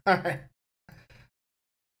All right.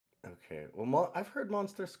 Okay. Well, I've heard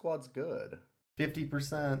Monster Squad's good.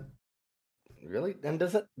 50%. Really? And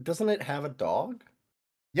doesn't it have a dog?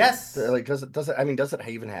 Yes. Like, does it? I mean, does it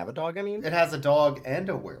even have a dog? I mean, It has a dog and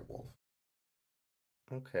a werewolf.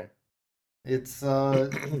 okay. It's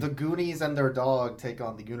the Goonies and their dog take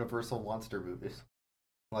on the Universal monster movies,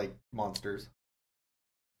 like monsters.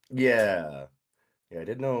 Yeah. Yeah, I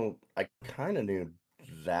didn't know. I kind of knew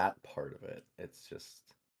that part of it. It's just,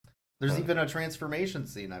 There's huh, even a transformation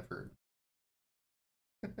scene I've heard.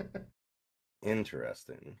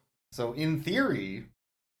 interesting. So in theory,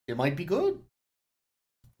 it might be good.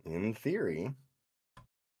 In theory.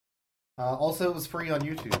 Also, it was free on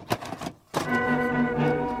YouTube.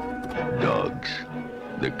 Dogs,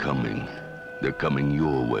 they're coming. They're coming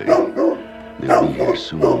your way. They'll be here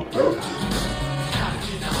soon.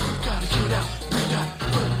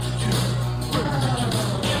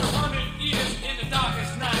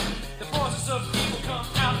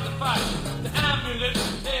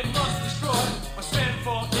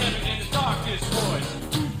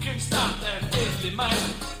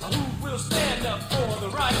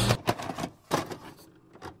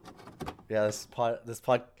 Yeah, this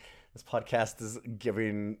podcast is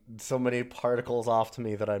giving so many particles off to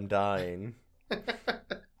me that I'm dying.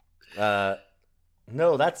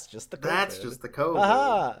 No, that's just the COVID. That's just the code.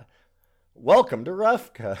 Aha! Welcome to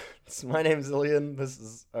Rough Cuts. My name's Ilian. This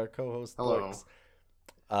is our co-host, Hello.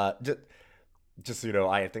 Brooks. Just so you know,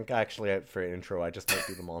 I think actually for an intro, I just might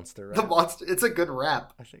do the monster rap. The monster. It's a good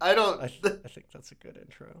rap. I think that's a good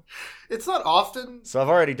intro. It's not often. So I've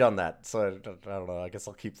already done that. So I don't know. I guess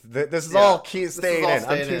I'll keep. This is all staying in.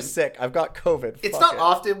 I'm too sick. I've got COVID. It's Fuck not it.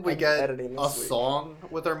 often we I'm get editing a this week. song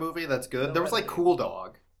with our movie that's good. No There was like editing. Cool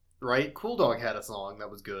Dog, right? Cool Dog had a song that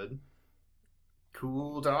was good.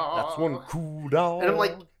 Cool Dog. That's one cool dog. And I'm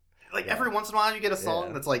like Yeah. every once in a while you get a song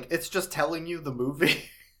Yeah. that's like it's just telling you the movie.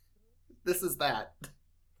 This is that.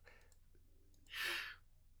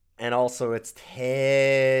 And also, it's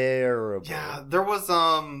terrible. Yeah, there was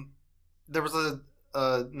a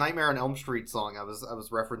Nightmare on Elm Street song I was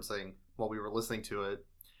referencing while we were listening to it,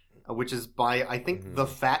 which is by I think the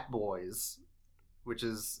Fat Boys, which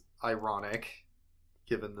is ironic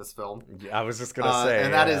given this film. Yeah, I was just gonna say,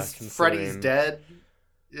 and that is Freddy's considering- dead,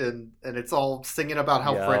 and it's all singing about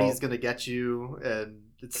how Yeah. Freddy's gonna get you, and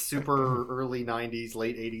it's super early '90s,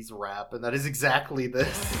 late '80s rap, and that is exactly this.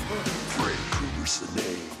 Fred Krueger's the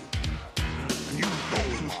name. You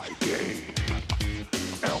know my game.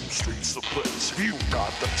 Elm Street's the place. You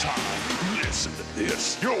got the time. Listen to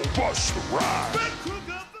this. You'll bust the ride.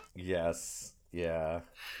 Yes, yeah.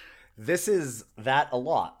 This is that a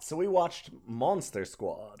lot. So we watched Monster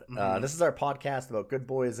Squad. Mhm. This is our podcast about good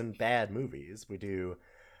boys and bad movies. We do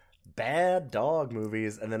bad dog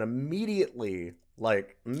movies, and then immediately,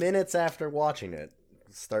 like minutes after watching it,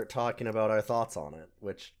 start talking about our thoughts on it,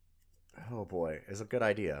 which, oh boy, is a good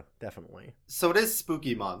idea. Definitely. So it is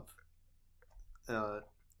Spooky Month.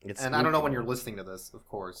 It's And I don't know when spooky. you're listening to this, of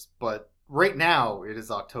course, but right now it is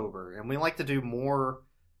October, and we like to do more.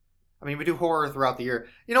 I mean, we do horror throughout the year.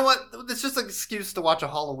 You know what? It's just an excuse to watch a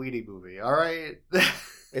Halloweeny movie, all right?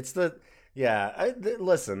 It's the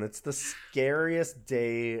listen. It's the scariest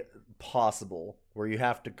day possible where you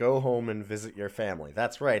have to go home and visit your family.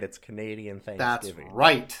 That's right. It's Canadian That's Thanksgiving.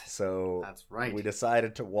 right. So That's right. we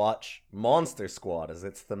decided to watch Monster Squad as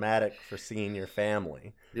it's thematic for seeing your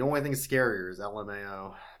family. The only thing scarier is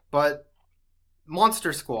LMAO. But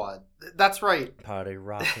Monster Squad, that's right. Party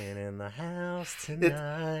rocking in the house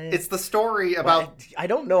tonight. It's the story about... Well, I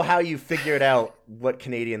don't know how you figured out what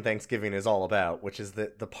Canadian Thanksgiving is all about, which is the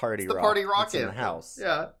party the rock party rock that's in the anthem. house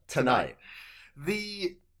Yeah. tonight.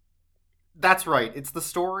 That's right. It's the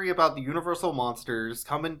story about the Universal monsters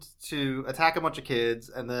coming to attack a bunch of kids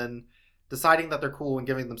and then deciding that they're cool and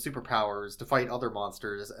giving them superpowers to fight other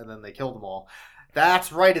monsters, and then they kill them all.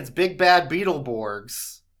 That's right. It's Big Bad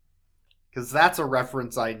Beetleborgs. Because that's a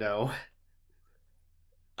reference I know.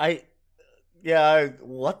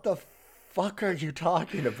 What the fuck are you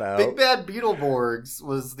talking about? Big Bad Beetleborgs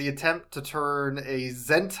was the attempt to turn a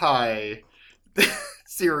Zentai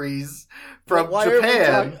series from Why are we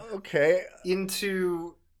Japan talking- Okay.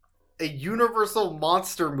 into a Universal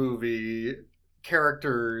monster movie,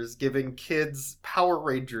 characters giving kids Power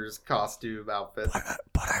Rangers costume outfits.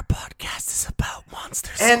 But our podcast is about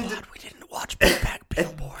Monster And- Squad. We didn't watch Big Bad And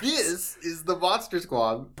Beetleborgs. this is the Monster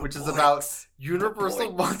Squad, which is boys. about The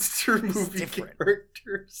Universal boys. monster It's movie different.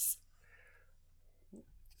 characters.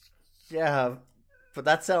 Yeah, but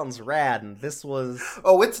that sounds rad, and this was...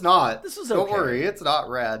 Oh, it's not. This was Don't okay. worry, it's not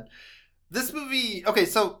rad. This movie, okay,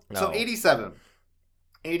 so No. 87.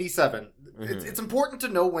 87. Mhm. It's important to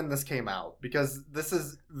know when this came out because this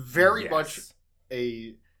is very much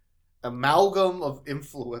a amalgam of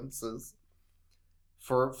influences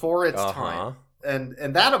for its time.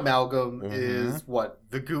 And that amalgam is what?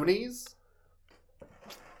 The Goonies?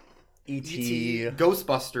 E.T.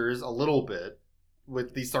 Ghostbusters a little bit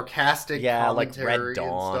with the sarcastic commentary like Red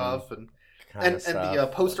Dawn and stuff. And the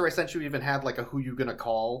poster I sent you even had like a "Who You Gonna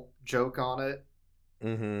Call" joke on it.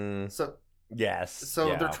 Mm-hmm. So yes,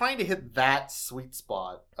 they're trying to hit that sweet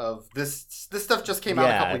spot of this stuff just came out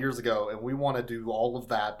a couple years ago, and we want to do all of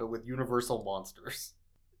that, but with universal monsters.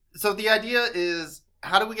 So the idea is,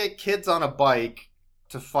 how do we get kids on a bike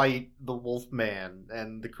to fight the Wolfman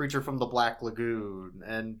and the creature from the Black Lagoon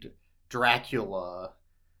and Dracula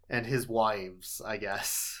and his wives, I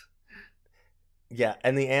guess. Yeah,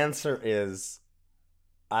 and the answer is,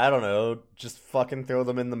 I don't know, just fucking throw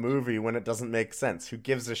them in the movie when it doesn't make sense. Who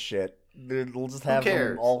gives a shit? We'll just have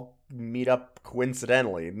them all meet up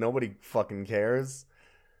coincidentally. Nobody fucking cares.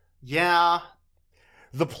 Yeah.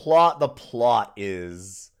 The plot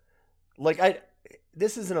is like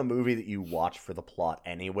this isn't a movie that you watch for the plot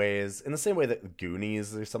anyways, in the same way that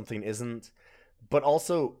Goonies or something isn't. But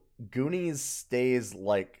also Goonies stays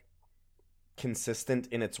like consistent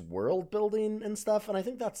in its world building and stuff, and I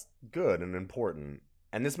think that's good and important.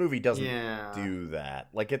 And this movie doesn't do that.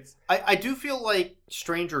 Like it's I do feel like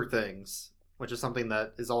Stranger Things, which is something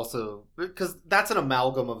that is also, because that's an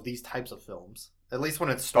amalgam of these types of films, at least when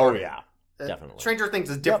it started. Oh yeah, definitely. Stranger Things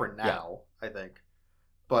is different now, I think.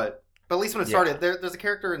 But at least when it started, there's a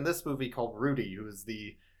character in this movie called Rudy, who is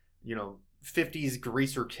the, 50s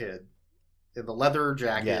greaser kid in the leather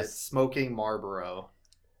jacket, smoking Marlboro.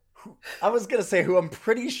 I was gonna say who I'm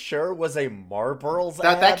pretty sure was a Marlboro's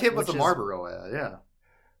ad. That kid was a Marlboro ad, yeah.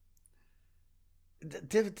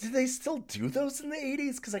 Did they still do those in the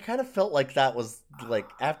 80s? Because I kind of felt like that was like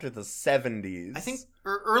after the 70s. I think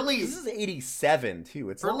early. This is 87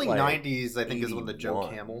 too. It's early not like 90s. I think 81. Is when the Joe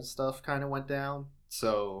Camel stuff kind of went down.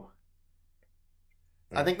 So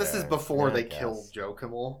I think this is before they killed Joe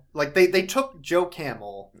Camel. Like they took Joe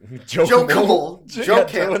Camel. Joe Camel.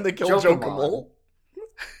 When they killed Joe Camel.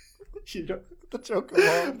 The joke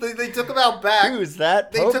they took him out back. Who's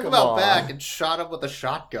that? They took him out back and shot him with a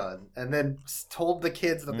shotgun, and then told the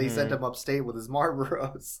kids that they sent him upstate with his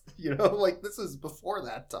Marlboros. Like this is before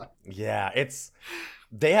that time. Yeah,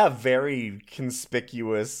 they have very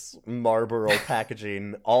conspicuous Marlboro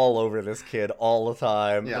packaging all over this kid all the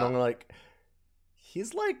time, and I'm like,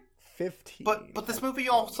 he's like 15. But this movie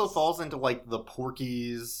also falls into like the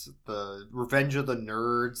Porky's, the Revenge of the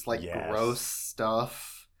Nerds, like gross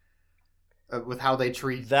stuff. With how they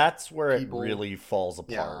treat that's where people. It really falls apart.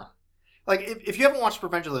 Yeah. Like, if you haven't watched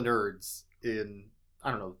Revenge of the Nerds in,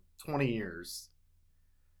 I don't know, 20 years,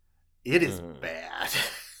 it is bad.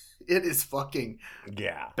 It is fucking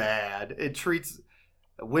bad. It treats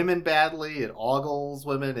women badly. It ogles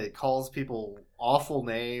women. It calls people awful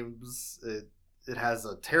names. It has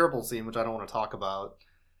a terrible scene, which I don't want to talk about.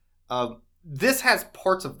 This has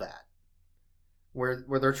parts of that, where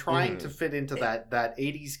they're trying to fit into that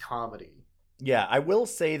 80s comedy. Yeah, I will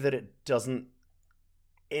say that it doesn't...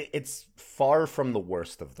 It's far from the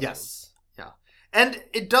worst of those. Yes, yeah. And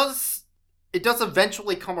it does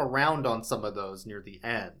eventually come around on some of those near the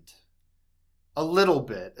end. A little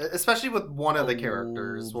bit. Especially with one of the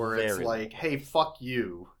characters, where it's like, hey, fuck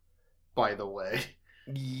you, by the way.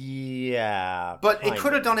 Yeah. But it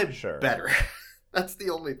could have done it better. That's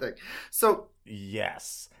the only thing. So...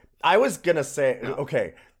 Yes. I was gonna say,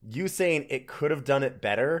 okay, you saying it could have done it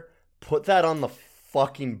better... Put that on the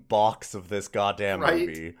fucking box of this goddamn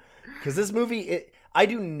movie. Because this movie, I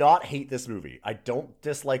do not hate this movie. I don't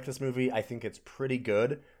dislike this movie. I think it's pretty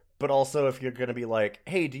good. But also, if you're going to be like,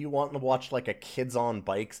 hey, do you want to watch like a Kids on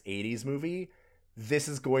Bikes 80s movie? This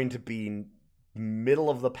is going to be middle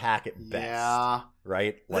of the pack at best. Yeah.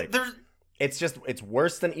 Right? Like, it's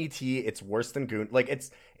worse than E.T., it's worse than Goon. Like,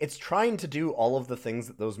 it's trying to do all of the things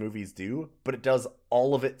that those movies do, but it does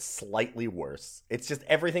all of it slightly worse. It's just,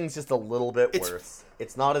 everything's just a little bit worse.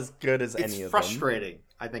 It's not as good as any of them. It's frustrating,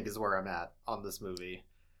 I think, is where I'm at on this movie.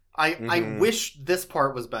 I wish this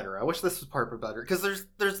part was better. I wish this part was better. Because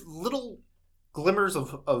there's little glimmers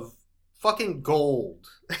of fucking gold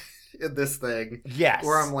in this thing. Yes.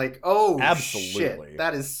 Where I'm like, oh, absolutely. Shit,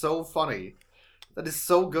 that is so funny. That is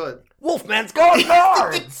so good. Wolfman's gone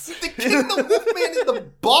cards! They kicked the Wolfman in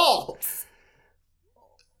the balls!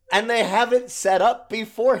 And they have it set up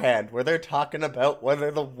beforehand, where they're talking about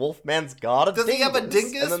whether the Wolfman's got a dingus. Does he have a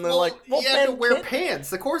dingus? And then they're like, he had to wear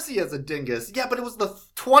pants. Of course he has a dingus. Yeah, but it was the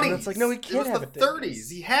 20s. And it's like, no, he can't have a dingus. It was the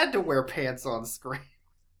 30s. He had to wear pants on screen.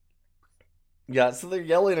 Yeah, so they're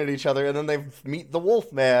yelling at each other, and then they meet the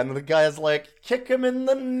Wolfman, and the guy's like, kick him in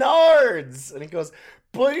the nards! And he goes,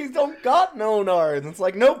 but he don't got no nards. And it's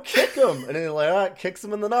like, no, kick him! And he like, kicks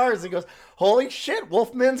him in the nards, and he goes, holy shit,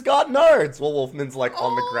 Wolfman's got nards! Well, Wolfman's like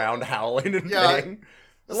on the ground howling in pain.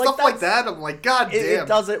 Stuff like that, I'm like, god damn. It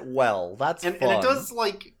does it well. That's fun. And it does,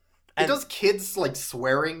 like... It does kids, like,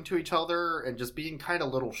 swearing to each other and just being kind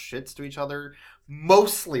of little shits to each other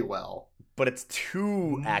mostly well. But it's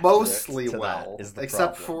too accurate. Mostly well. Is the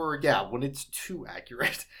except problem. for, when it's too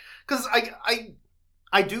accurate. Because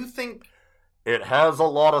I do think... It has a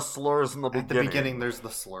lot of slurs in the beginning. At the beginning, there's the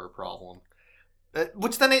slur problem.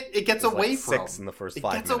 Which then it gets away like from. 6 in the first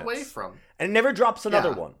 5 minutes. It gets away from. And it never drops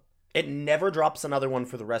another one. It never drops another one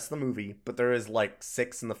for the rest of the movie, but there is like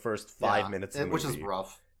 6 in the first 5 minutes of the movie. Which is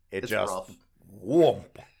rough. It's just rough. Whoomp.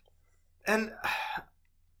 And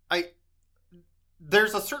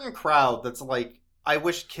there's a certain crowd that's like, I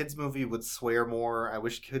wish kids' movie would swear more. I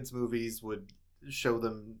wish kids' movies would show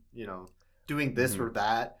them, doing this or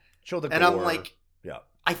that. Show the gore. And I'm like, yeah.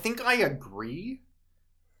 I think I agree.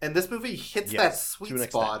 And this movie hits that sweet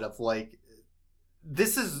spot of like,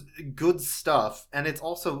 this is good stuff, and it's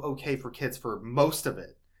also okay for kids for most of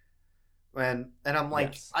it. And I'm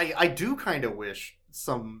like, I do kind of wish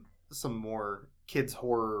some more kids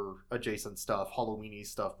horror adjacent stuff, Halloween-y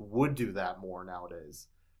stuff would do that more nowadays.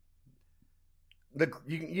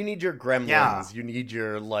 You need your Gremlins. Yeah. You need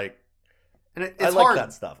your like. And it's I like hard.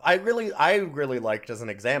 that stuff. I really liked, as an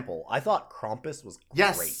example, I thought Krampus was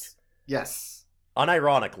great. Yes.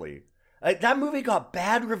 Unironically, that movie got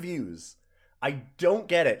bad reviews. I don't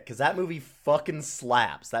get it, because that movie fucking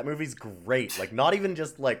slaps. That movie's great. Like, not even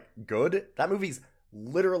just, like, good. That movie's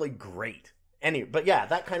literally great. But yeah,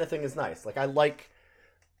 that kind of thing is nice. Like, I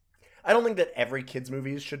don't think that every kid's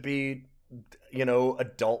movies should be,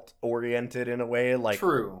 adult-oriented in a way. Like,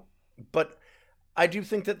 true. But I do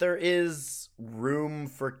think that there is room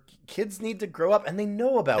for... Kids need to grow up, and they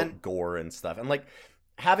know about gore and stuff. And, like...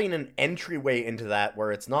 having an entryway into that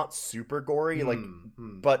where it's not super gory,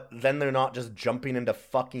 but then they're not just jumping into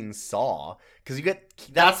fucking Saw, because you get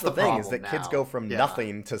that's the thing is that kids go from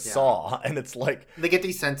nothing to Saw, and it's like they get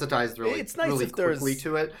desensitized really quickly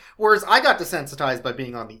to it. Whereas I got desensitized by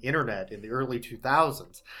being on the internet in the early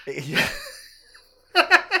 2000s. Yeah.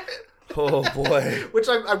 Oh boy. Which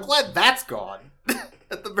I'm glad that's gone.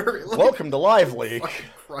 At the very least. Welcome to Live Leak. Fucking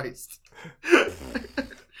Christ.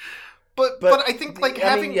 But I think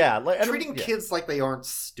treating kids like they aren't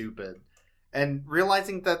stupid and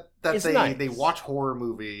realizing that they watch horror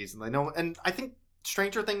movies and they know, and I think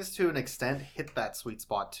Stranger Things to an extent hit that sweet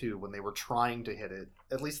spot too when they were trying to hit it,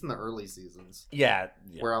 at least in the early seasons. Yeah.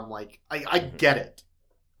 Where I'm like, I get it.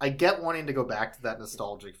 I get wanting to go back to that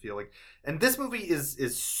nostalgic feeling. And this movie is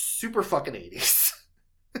super fucking 80s.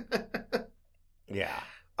 Yeah.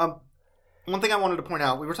 One thing I wanted to point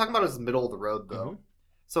out, we were talking about is middle of the road though. Mm-hmm.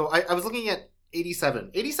 So I was looking at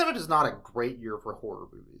 87. 87 is not a great year for horror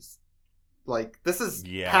movies. Like, this is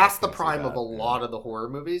past the prime of a lot of the horror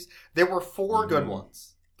movies. There were 4 good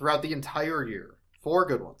ones throughout the entire year. 4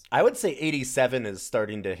 good ones. I would say 87 is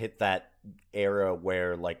starting to hit that era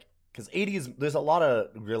where, like, because 80s, there's a lot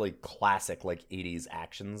of really classic, like, 80s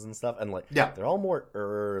actions and stuff. And, like, they're all more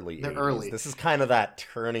early. They're 80s. early. This is kind of that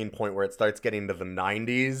turning point where it starts getting to the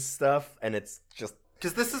 90s stuff. And it's just...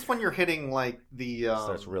 Because this is when you're hitting, like, the...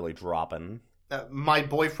 starts really dropping. My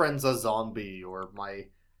boyfriend's a zombie, or my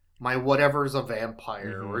whatever's a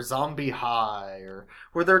vampire, or Zombie High, or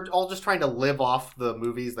where they're all just trying to live off the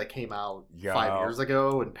movies that came out 5 years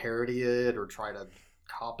ago and parody it, or try to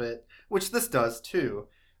cop it, which this does, too.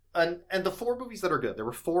 And the 4 movies that are good, there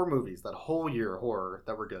were 4 movies that whole year, horror,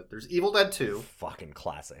 that were good. There's Evil Dead 2. Fucking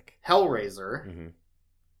classic. Hellraiser.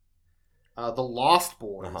 The Lost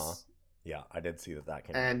Boys. Yeah, I did see that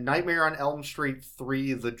came and Nightmare on Elm Street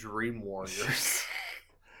 3, The Dream Warriors.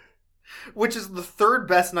 Which is the 3rd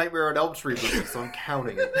best Nightmare on Elm Street movie, so I'm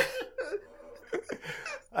counting it.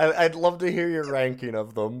 I'd love to hear your ranking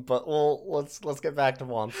of them, but let's get back to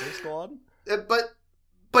Monster Squad.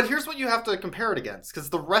 But here's what you have to compare it against,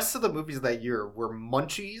 because the rest of the movies that year were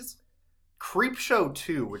Munchies, Creepshow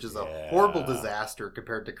 2, which is a horrible disaster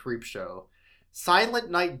compared to Creepshow,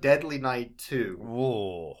 Silent Night, Deadly Night 2.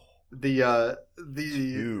 Whoa. The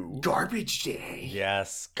Garbage Day.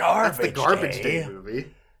 Yes, That's the Garbage Day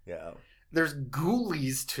movie. Yeah. There's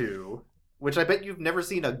Ghoulies 2, which I bet you've never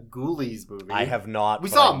seen a Ghoulies movie. I have not. We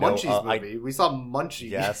saw a Munchies movie. We saw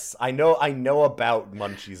Munchies. Yes, I know about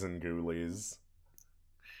Munchies and Ghoulies.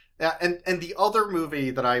 Yeah, and the other movie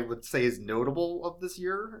that I would say is notable of this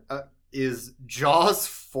year is Jaws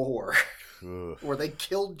 4, where they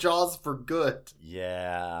killed Jaws for good.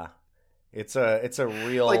 Yeah. It's a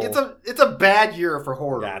real like it's a bad year for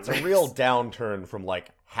horror. Yeah, it's a real downturn from like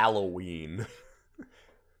Halloween.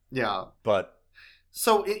 Yeah. But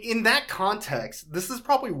so in that context, this is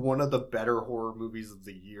probably one of the better horror movies of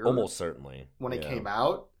the year. Almost certainly. When it came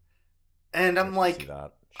out. And I'm like, sure.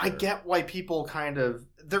 I get why people kind of...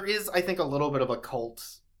 There is, I think, a little bit of a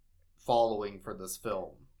cult following for this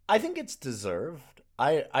film. I think it's deserved.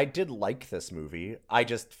 I did like this movie. I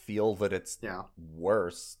just feel that it's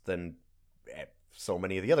worse than so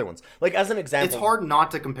many of the other ones. Like, as an example... It's hard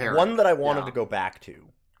not to compare. One that I wanted to go back to,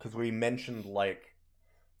 because we mentioned, like...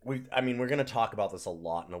 we're going to talk about this a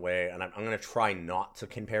lot in a way, and I'm going to try not to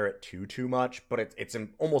compare it too much, but it's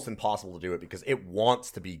almost impossible to do it because it wants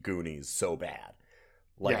to be Goonies so bad.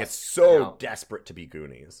 Like, it's so desperate to be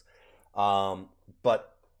Goonies.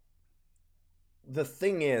 But the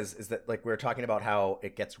thing is that, like, we were talking about how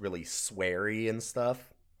it gets really sweary and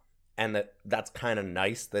stuff, and that's kind of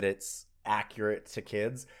nice that it's accurate to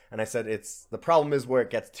kids. And I said the problem is where it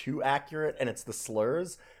gets too accurate, and it's the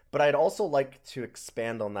slurs. But I'd also like to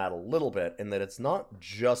expand on that a little bit in that it's not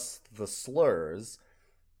just the slurs.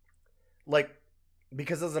 Like,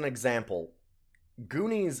 because as an example,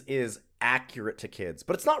 Goonies is accurate to kids,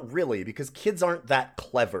 but it's not really, because kids aren't that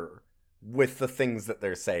clever with the things that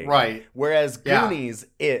they're saying. Right. Whereas Goonies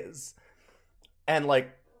is. And,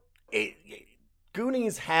 like,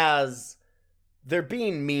 Goonies has... They're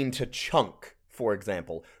being mean to Chunk, for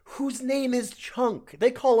example, whose name is Chunk. They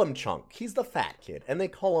call him Chunk. He's the fat kid, and they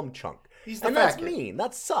call him Chunk. He's the and fat that's kid. mean.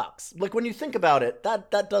 That sucks. Like, when you think about it,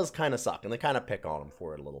 that does kind of suck, and they kind of pick on him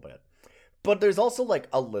for it a little bit. But there's also, like,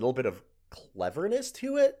 a little bit of cleverness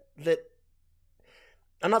to it that...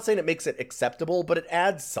 I'm not saying it makes it acceptable, but it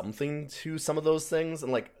adds something to some of those things.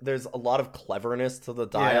 And, like, there's a lot of cleverness to the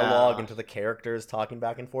dialogue and to the characters talking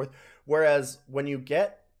back and forth. Whereas when you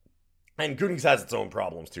get... And Goonies has its own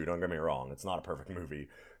problems, too, don't get me wrong. It's not a perfect movie.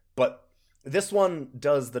 But this one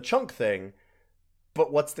does the Chunk thing,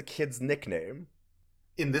 but what's the kid's nickname?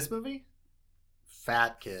 In this movie?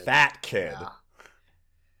 Fat Kid. Fat Kid.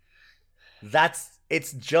 Yeah.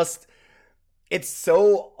 It's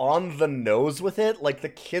so on the nose with it. Like, the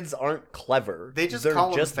kids aren't clever. They're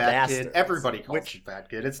call him Fat bastards. Kid. Everybody calls him Fat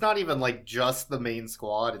Kid. It's not even, like, just the main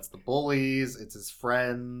squad. It's the bullies. It's his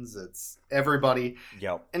friends. It's everybody.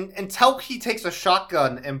 Yep. And until he takes a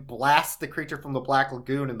shotgun and blasts the creature from the Black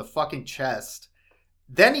Lagoon in the fucking chest,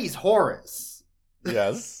 then he's Horace.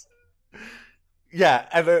 Yes. Yeah,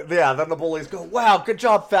 and then the bullies go, "Wow, good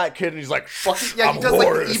job, Fat Kid," and he's like, he does Horace.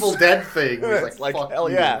 like the Evil Dead thing. He's like, fuck hell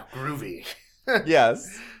you, yeah, groovy.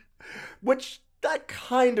 Yes, which that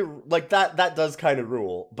kind of like that does kind of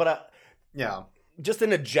rule, but yeah, just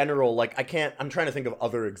in a general, like, I'm trying to think of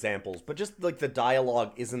other examples, but just like the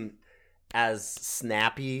dialogue isn't as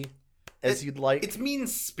snappy as you'd like. It's mean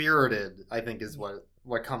spirited, I think, is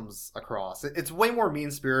what comes across. It's way more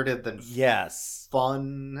mean spirited than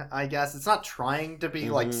fun, I guess. It's not trying to be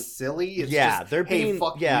like silly. It's just, they're being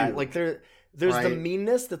fuck you. Like there's the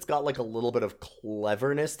meanness that's got like a little bit of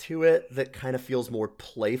cleverness to it that kind of feels more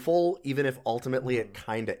playful, even if ultimately it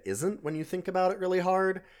kind of isn't when you think about it really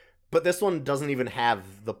hard. But this one doesn't even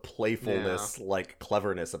have the playfulness, like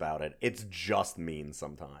cleverness about it. It's just mean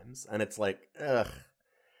sometimes, and it's like, ugh.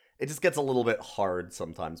 It just gets a little bit hard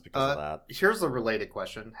sometimes because of that. Here's a related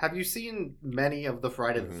question: have you seen many of the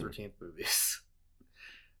Friday the 13th movies?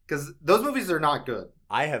 Because those movies are not good.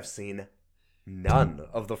 I have seen none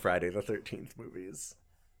of the Friday the 13th movies.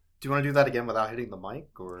 Do you want to do that again without hitting the mic,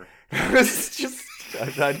 or? It's just...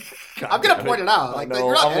 I'm going to point it out. Like, I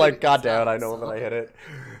know. I'm like, God damn it, I know that I hit it.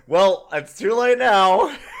 Well, it's too late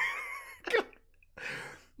now.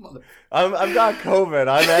 I've got COVID.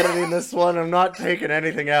 I'm editing this one. I'm not taking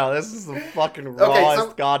anything out. This is the fucking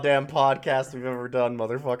rawest goddamn podcast we've ever done,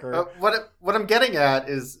 motherfucker. What I'm getting at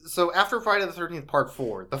is, so after Friday the 13th Part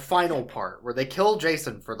 4, the final part, where they kill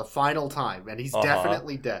Jason for the final time, and he's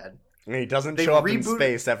definitely dead. And he doesn't show up in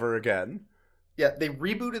space ever again. Yeah, they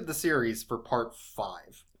rebooted the series for Part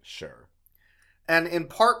 5. Sure. And in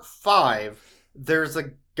Part 5, there's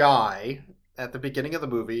a guy at the beginning of the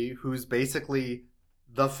movie who's basically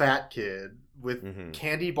the fat kid with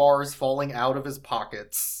candy bars falling out of his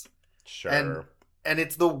pockets. Sure. And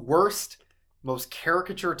it's the worst, most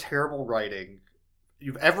caricature, terrible writing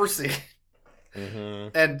you've ever seen.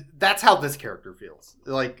 And that's how this character feels.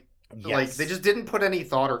 Like they just didn't put any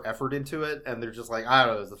thought or effort into it, and they're just like, I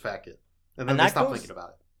don't know, it's the fat kid. And then they stop thinking about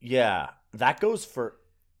it. Yeah, that goes for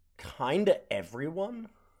kind of everyone.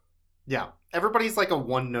 Yeah, everybody's like a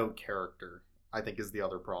one-note character, I think, is the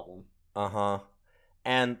other problem.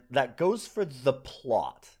 And that goes for the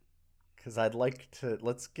plot. Because I'd like to...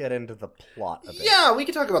 Let's get into the plot a bit. Yeah, we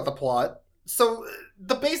can talk about the plot. So,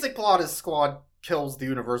 the basic plot is Squad kills the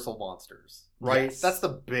Universal monsters, right? Yes. That's the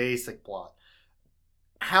basic plot.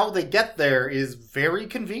 How they get there is very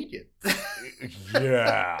convenient.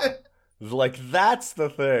 Yeah. Like, that's the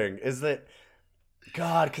thing, is that...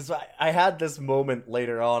 God, because I had this moment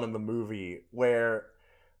later on in the movie where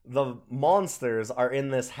the monsters are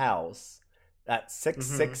in this house at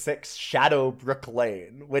 666 Shadowbrook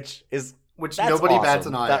Lane, which that's nobody awesome. bats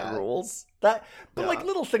an eye That at. rules. But like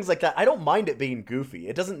little things like that, I don't mind it being goofy.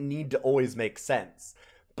 It doesn't need to always make sense.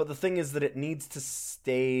 But the thing is that it needs to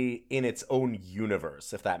stay in its own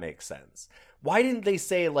universe, if that makes sense. Why didn't they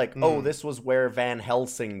say, like, oh, this was where Van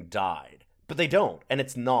Helsing died? But they don't, and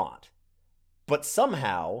it's not. But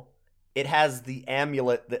somehow, it has the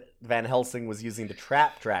amulet that Van Helsing was using to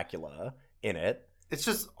trap Dracula in it. It's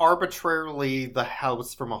just arbitrarily the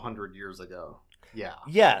house from 100 years ago. Yeah.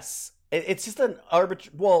 Yes. It's just an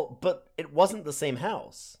Well, but it wasn't the same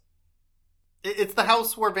house. It's the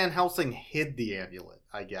house where Van Helsing hid the amulet,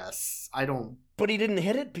 I guess. But he didn't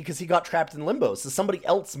hit it because he got trapped in limbo, so somebody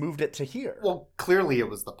else moved it to here. Well, clearly it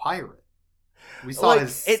was the pirate. We saw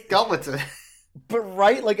his skeleton. But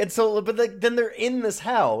right, like, and so, but then they're in this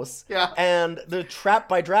house, Yeah. and they're trapped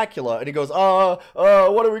by Dracula, and he goes, what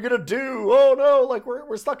are we gonna do? Oh no, like,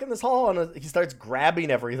 we're stuck in this hall, and he starts grabbing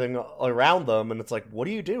everything around them, and it's like, what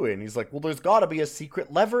are you doing? He's like, well, there's gotta be a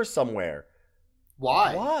secret lever somewhere.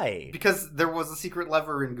 Why? Why? Because there was a secret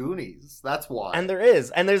lever in Goonies. That's why. And there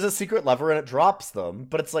is, and there's a secret lever, and it drops them,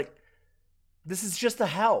 but it's like, this is just a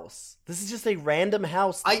house. This is just a random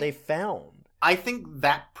house that they found. I think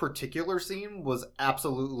that particular scene was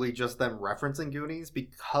absolutely just them referencing Goonies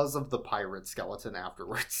because of the pirate skeleton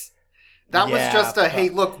afterwards. That was just hey,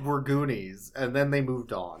 look, we're Goonies, and then they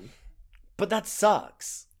moved on. But that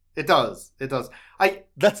sucks. It does. It does.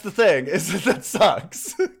 That's the thing, is that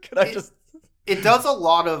sucks. It does a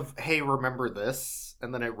lot of, hey, remember this,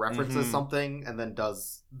 and then it references something, and then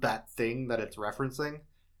does that thing that it's referencing.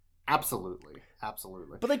 Absolutely.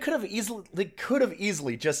 Absolutely. But they could have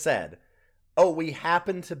easily just said, oh, we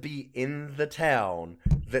happen to be in the town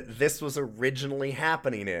that this was originally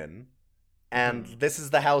happening in, and this is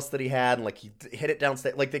the house that he had, and, like, he hit it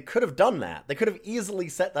downstairs. Like, they could have done that. They could have easily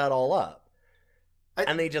set that all up.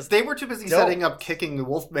 And they were too busy setting up kicking the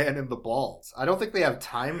Wolfman in the balls. I don't think they have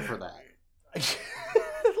time for that.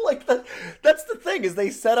 Like, that's the thing, is they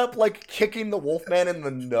set up, like, kicking the Wolfman in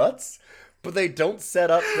the nuts, but they don't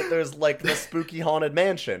set up that there's, like, the spooky haunted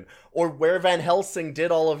mansion, or where Van Helsing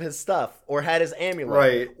did all of his stuff, or had his amulet,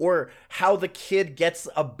 right? Or how the kid gets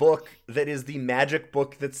a book that is the magic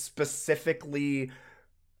book that's specifically,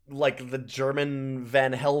 like, the German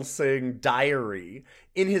Van Helsing diary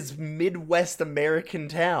in his Midwest American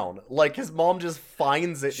town. Like, his mom just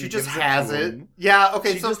finds it. She just has it. Yeah,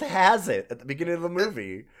 okay. She just has it at the beginning of the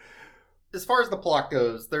movie. As far as the plot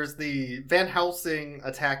goes, there's the Van Helsing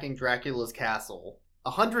attacking Dracula's castle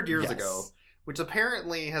 100 years ago, which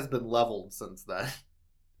apparently has been leveled since then.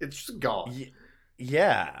 It's just gone.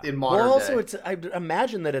 Yeah. In modern day. I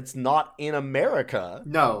imagine that it's not in America.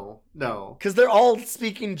 No. Because they're all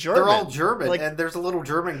speaking German. They're all German, like, and there's a little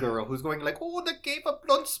German girl who's going like, oh, they gave up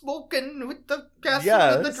blood smoking with the castle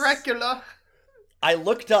and the Dracula. I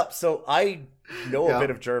looked up, so I know a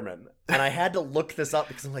bit of German. And I had to look this up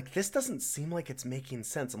because I'm like, this doesn't seem like it's making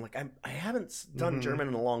sense. I'm like, I haven't done German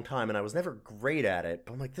in a long time, and I was never great at it.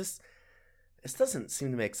 But I'm like, this doesn't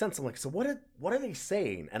seem to make sense. I'm like, so what are they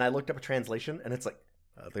saying? And I looked up a translation, and it's like,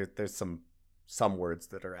 there's some words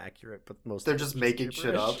that are accurate, but most they're just making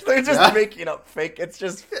shit up. They're just making up fake. It's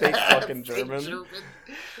just fake fucking German.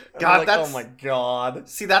 God, like, oh my god.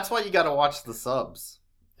 See, that's why you got to watch the subs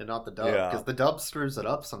and not the dub, because the dub screws it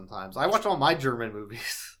up sometimes. I watch all my German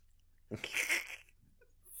movies.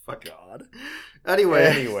 Fuck God.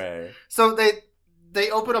 Anyway, so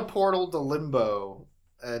they open a portal to Limbo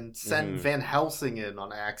and send Van Helsing in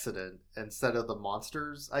on accident instead of the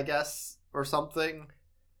monsters, I guess, or something.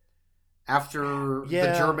 After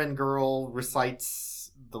the German girl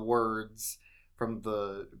recites the words from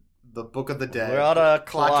the Book of the Dead,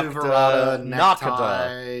 Klaatu Verada,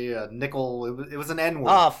 necktie, nickel. It was an N word.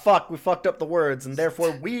 Ah, fuck! We fucked up the words, and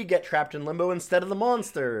therefore we get trapped in limbo instead of the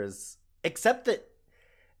monsters. Except that,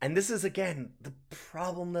 and this is again the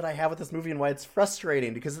problem that I have with this movie and why it's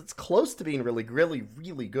frustrating, because it's close to being really, really,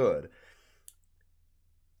 really good.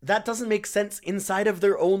 That doesn't make sense inside of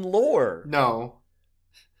their own lore. No,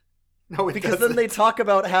 because then they talk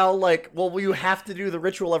about how, like, well, you have to do the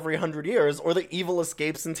ritual every 100 years or the evil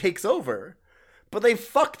escapes and takes over. But they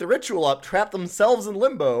fuck the ritual up, trap themselves in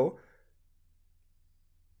limbo,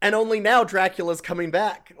 And only now Dracula's coming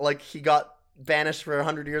back. Like, he got banished for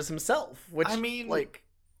 100 years himself. Which, I mean, like...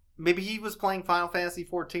 maybe he was playing Final Fantasy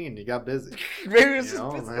 14. He got busy. Maybe it's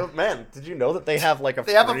just busy. Oh, man, did you know that they have, like,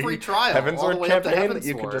 they have a free trial all the way up to that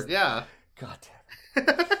you can just... Yeah. God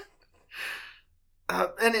damn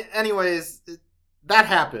it. Anyways, that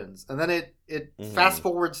happens. And then it fast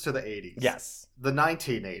forwards to the 80s. Yes. The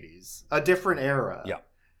 1980s. A different era. Yeah.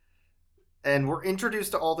 And we're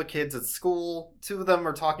introduced to all the kids at school. Two of them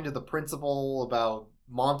are talking to the principal about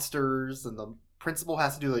monsters, and the principal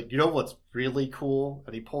has to do, like, you know what's really cool?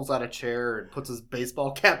 And he pulls out a chair and puts his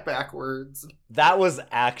baseball cap backwards. That was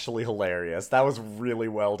actually hilarious. That was really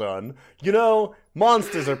well done. You know,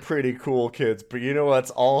 monsters are pretty cool, kids, but you know what's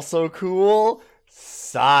also cool?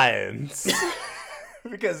 Science.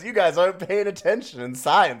 Because you guys aren't paying attention in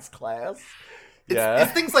science class.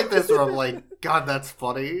 It's things like this where I'm like, God, that's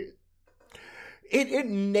funny. It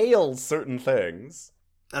nails certain things.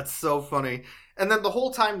 That's so funny. And then the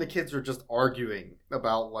whole time the kids are just arguing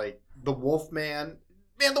about, like, the Wolfman.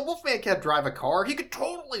 Man, the Wolfman can't drive a car. He could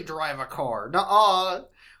totally drive a car. Nuh-uh.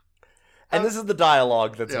 And this is the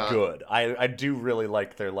dialogue that's good. I do really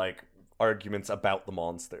like their, like, arguments about the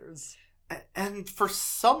monsters. And for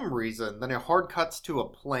some reason, then it hard cuts to a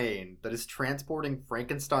plane that is transporting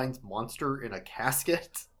Frankenstein's monster in a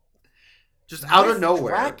casket. Just out of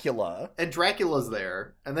nowhere. Dracula. And Dracula's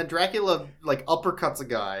there. And then Dracula, like, uppercuts a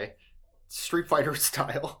guy. Street Fighter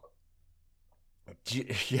style.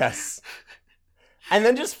 Yes. And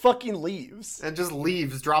then just fucking leaves. And just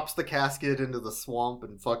leaves. Drops the casket into the swamp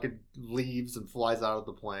and fucking leaves and flies out of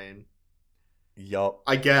the plane. Yup.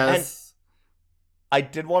 I guess. And I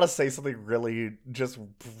did want to say something really, just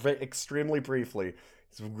extremely briefly.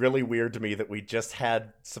 It's really weird to me that we just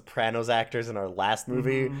had Sopranos actors in our last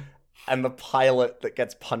movie. Mm-hmm. And the pilot that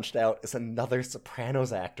gets punched out is another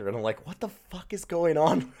Sopranos actor. And I'm like, what the fuck is going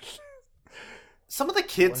on? Some of the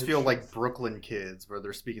kids feel like Brooklyn kids, where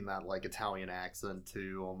they're speaking that, like, Italian accent,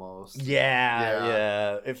 too, almost.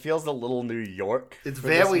 Yeah. It feels a little New York it's for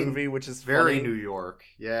very, this movie, which is very funny. New York,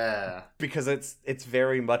 yeah. Because it's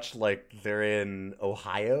very much like they're in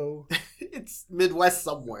Ohio. It's Midwest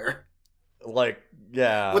somewhere. Like,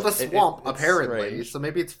 yeah. With a swamp, it's apparently. strange. So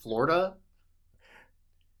maybe it's Florida?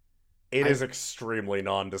 It is extremely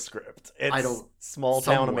nondescript. It's I don't, small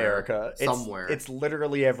town America. Somewhere. It's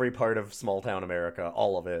literally every part of small town America,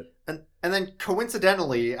 all of it. And then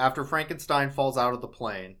coincidentally, after Frankenstein falls out of the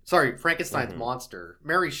plane, Frankenstein's monster,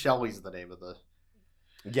 Mary Shelley's the name of the...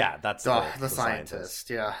 Yeah, that's the scientist.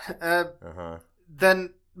 Yeah. Then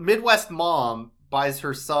Midwest Mom buys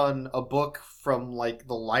her son a book from, like,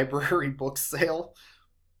 the library book sale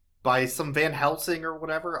by some Van Helsing or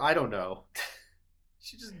whatever. I don't know.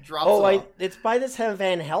 She just drops it off. It's by this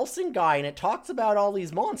Van Helsing guy, and it talks about all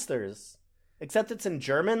these monsters. Except it's in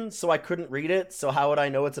German, so I couldn't read it, so how would I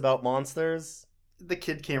know it's about monsters? The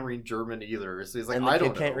kid can't read German either, so he's like, and the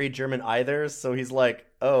kid can't read German either, so he's like,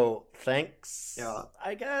 oh, thanks,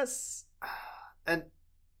 I guess. And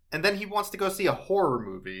then he wants to go see a horror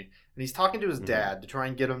movie, and he's talking to his dad to try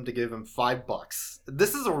and get him to give him $5.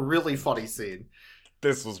 This is a really funny scene.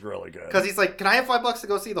 This was really good. Because he's like, can I have $5 to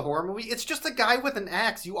go see the horror movie? It's just a guy with an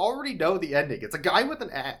axe. You already know the ending. It's a guy with an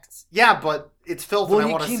axe. Yeah, but it's filth and I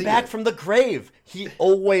want to see it. Well, he came back from the grave. He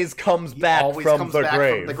always comes back from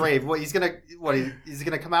the grave. What, he's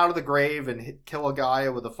gonna come out of the grave and kill a guy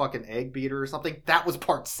with a fucking egg beater or something? That was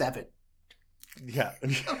part 7. Yeah. God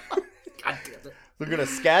damn it. We're gonna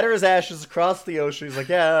scatter his ashes across the ocean. He's like,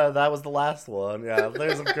 yeah, that was the last one. Yeah,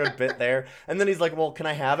 there's a good bit there. And then he's like, well, can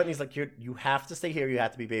I have it? And he's like, you have to stay here. You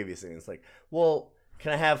have to be babysitting. It's like, well,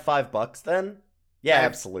 can I have $5 then? Yeah,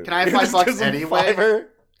 absolutely. Can I have $5 anyway? $5?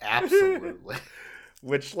 Absolutely.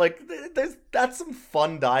 Which, like, that's some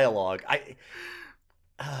fun dialogue.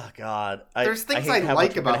 There's things I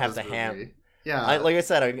like about this movie. Yeah. Like I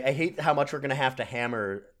said, I hate how much we're gonna have to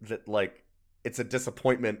hammer that, like, it's a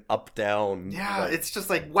disappointment up, down. Yeah, like, it's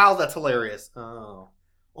just like, wow, that's hilarious. Oh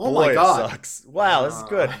boy, my god. It sucks. Wow, this is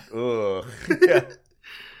good. Ugh. Yeah.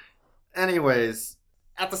 Anyways,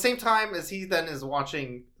 at the same time as he then is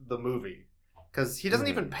watching the movie, because he doesn't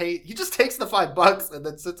even pay, he just takes the $5 and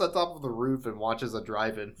then sits on top of the roof and watches a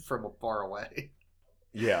drive-in from far away.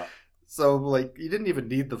 Yeah. So, like, he didn't even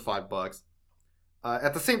need the $5.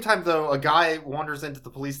 At the same time, though, a guy wanders into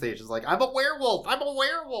the police station. He's like, I'm a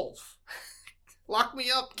werewolf! Lock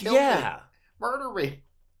me up, kill me, murder me.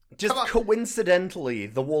 Just coincidentally,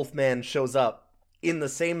 the Wolfman shows up in the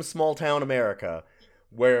same small town America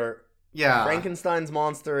where Frankenstein's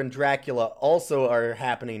monster and Dracula also are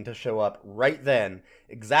happening to show up right then,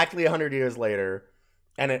 exactly 100 years later.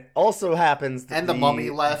 And it also happens that And the mummy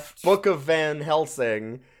left. Book of Van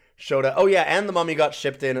Helsing showed up. Oh yeah, and the mummy got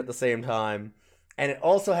shipped in at the same time. And it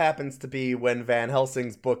also happens to be when Van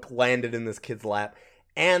Helsing's book landed in this kid's lap,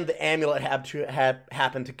 and the amulet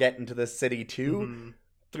happened to get into this city too,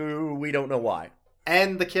 through we don't know why.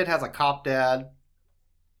 And the kid has a cop dad.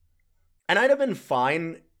 And I'd have been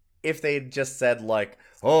fine if they'd just said, like,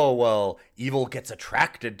 oh, well, evil gets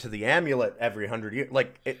attracted to the amulet every 100 years.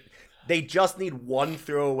 Like, they just need one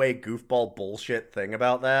throwaway goofball bullshit thing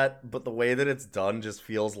about that, but the way that it's done just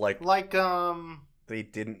feels like they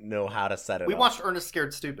didn't know how to set it up. We watched Ernest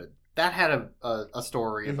Scared Stupid. That had a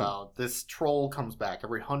story about this troll comes back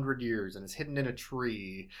every 100 years and is hidden in a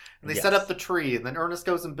tree. And they set up the tree, and then Ernest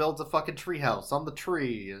goes and builds a fucking tree house on the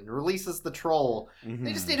tree and releases the troll.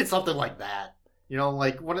 They just needed something like that. You know,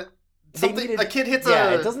 like when a kid hits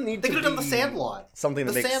it doesn't need they to could have done the Sandlot. Something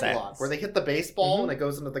that makes Sandlot, sense. where they hit the baseball and it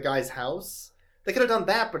goes into the guy's house. They could have done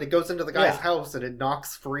that, but it goes into the guy's house and it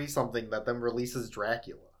knocks free something that then releases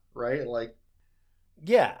Dracula, right? Like,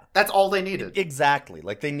 yeah. That's all they needed. Exactly.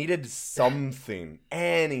 Like, they needed something,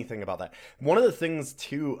 anything about that. One of the things,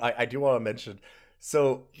 too, I do want to mention,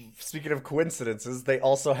 so, speaking of coincidences, they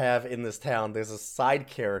also have in this town, there's a side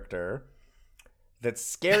character that's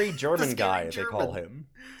Scary German Guy, they call him.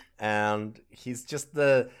 And he's just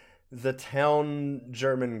the town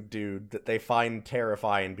German dude that they find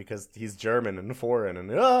terrifying because he's German and foreign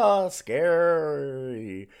and,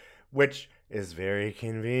 scary. Which is very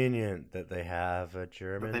convenient that they have a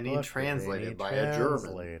German but they need translated by a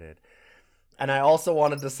German. And I also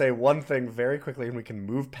wanted to say one thing very quickly, and we can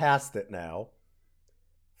move past it now.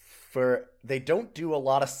 They don't do a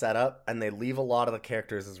lot of setup, and they leave a lot of the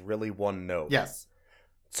characters as really one note. Yes.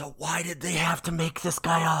 So why did they have to make this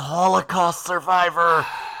guy a Holocaust survivor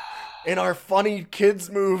in our funny kids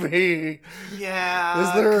movie? Yeah.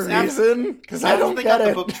 Is there a reason? Because I don't think get got it.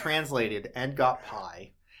 The book translated and got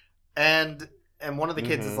pie. And one of the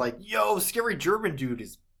kids is like, yo, scary German dude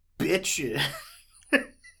is bitchin'.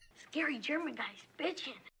 Scary German guy's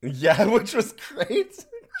bitchin'. Yeah, which was great.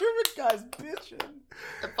 German guy's bitchin'.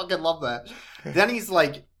 I fucking love that. Then he's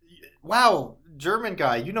like, wow, German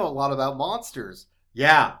guy, you know a lot about monsters.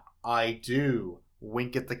 Yeah, I do.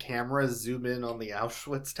 Wink at the camera, zoom in on the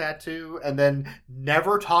Auschwitz tattoo, and then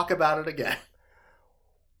never talk about it again.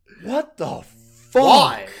 What the fuck?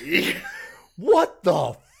 Why? What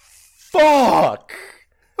the fuck?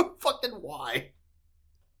 Fucking why?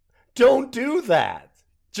 Don't do that.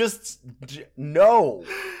 Just no.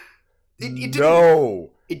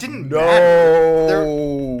 It didn't no. matter.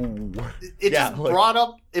 It just brought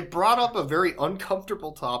up a very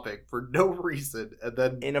uncomfortable topic for no reason, and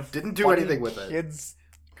then didn't do anything with it. Kids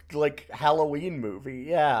like Halloween movie,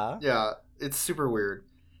 yeah. Yeah, it's super weird.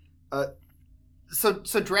 So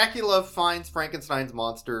Dracula finds Frankenstein's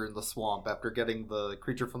monster in the swamp after getting the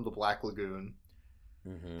creature from the Black Lagoon,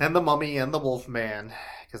 and the mummy and the Wolfman,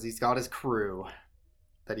 because he's got his crew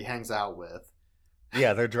that he hangs out with.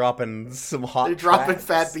 Yeah, they're dropping some hot They're dropping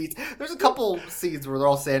fat beats. There's a couple scenes where they're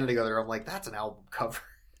all standing together. I'm like, that's an album cover.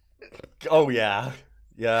 Oh, yeah.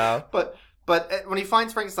 Yeah. But when he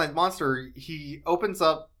finds Frankenstein's monster, he opens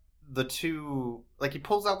up he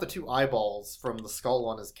pulls out the two eyeballs from the skull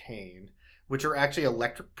on his cane, which are actually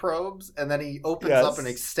electric probes, and then he opens up and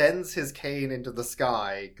extends his cane into the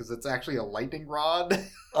sky, because it's actually a lightning rod.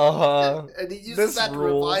 Uh-huh. and he uses that to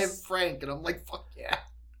revive Frank, and I'm like, fuck yeah.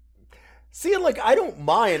 See, like, I don't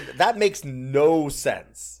mind. That makes no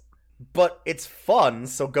sense. But it's fun,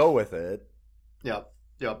 so go with it. Yep.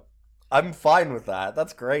 I'm fine with that.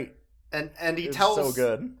 That's great. And he it's tells so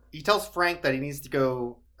good. He tells Frank that he needs to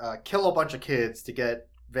go kill a bunch of kids to get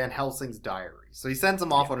Van Helsing's diary. So he sends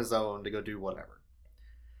him off on his own to go do whatever.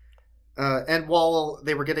 And while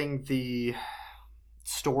they were getting the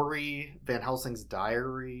story, Van Helsing's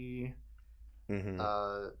diary,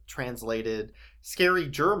 translated, Scary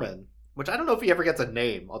German, which I don't know if he ever gets a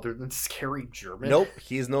name other than Scary German. Nope,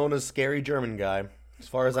 he's known as Scary German Guy. As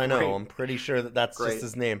far as I know, Great. I'm pretty sure that's just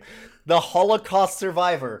his name. The Holocaust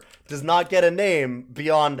survivor does not get a name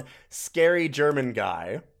beyond Scary German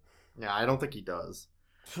Guy. Yeah, I don't think he does.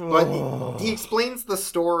 But he explains the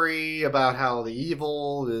story about how the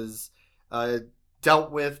evil is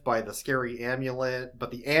dealt with by the scary amulet,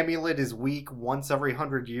 but the amulet is weak once every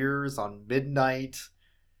 100 years on midnight.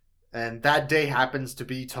 And that day happens to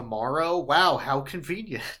be tomorrow. Wow, how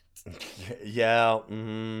convenient. Yeah.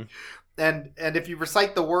 And if you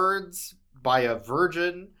recite the words by a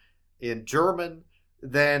virgin in German,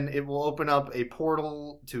 then it will open up a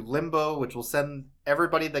portal to Limbo, which will send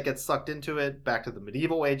everybody that gets sucked into it back to the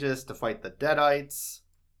medieval ages to fight the Deadites.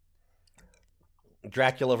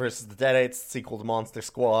 Dracula versus the Deadites, sequel to Monster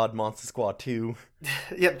Squad 2.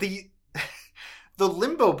 Yeah, the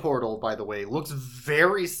Limbo portal, by the way, looks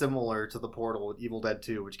very similar to the portal in Evil Dead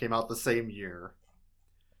 2, which came out the same year.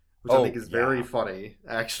 Which I think is very funny,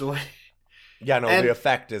 actually. Yeah, no, And the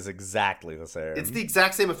effect is exactly the same. it's the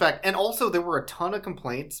exact same effect. And also, there were a ton of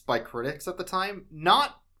complaints by critics at the time.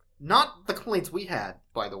 Not the complaints we had,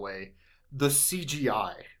 by the way. The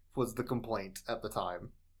CGI was the complaint at the time.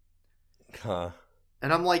 Huh.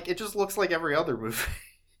 And I'm like, it just looks like every other movie.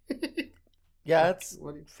 Yeah, it's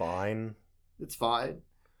fine. It's fine.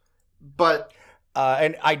 But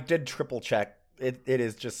And I did triple check. It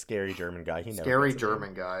is just scary German guy. He never scary gets it.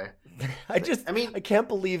 German guy. I can't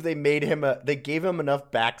believe they gave him enough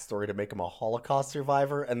backstory to make him a Holocaust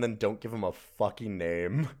survivor and then don't give him a fucking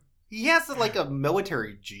name. He has like a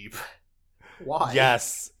military jeep. Why?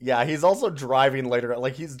 Yes. Yeah, he's also driving later.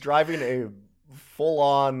 Like, he's driving a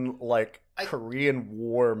full-on, like, Korean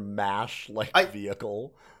War MASH,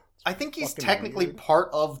 vehicle. I think he's Fucking technically weird. part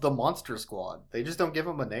of the Monster Squad. They just don't give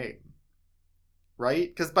him a name. Right?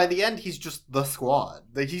 Because by the end, he's just the squad.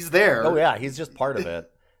 Like, he's there. Oh, yeah, he's just part of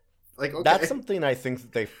it. Like, okay. That's something I think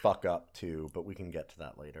that they fuck up, too, but we can get to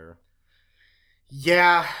that later.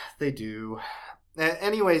 Yeah, they do.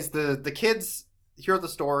 Anyways, the kids hear the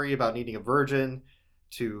story about needing a virgin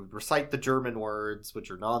to recite the German words,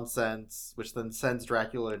 which are nonsense, which then sends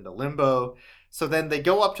Dracula into limbo. So then they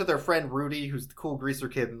go up to their friend Rudy, who's the cool greaser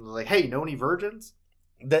kid, and they're like, hey, know any virgins?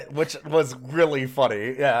 Which was really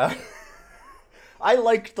funny, yeah. I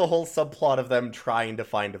liked the whole subplot of them trying to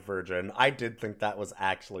find a virgin. I did think that was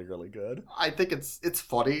actually really good. I think it's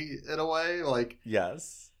funny in a way. Like,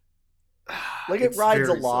 Yes. Like, it rides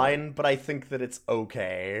a very line, silly. but I think that it's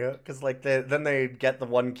okay. Because, like, then they get the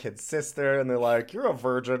one kid's sister, and they're like, you're a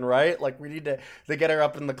virgin, right? Like, we need to... They get her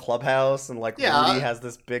up in the clubhouse, and, like, Yeah. Rudy has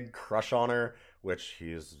this big crush on her, which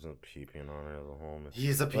he's peeping on her the whole...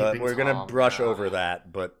 He's a But peeping we're gonna Tom, brush yeah. over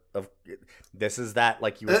that, but this is that,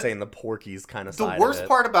 like you were saying, the Porky's kind of The side worst of it.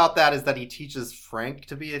 part about that is that he teaches Frank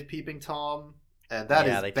to be a peeping Tom, and that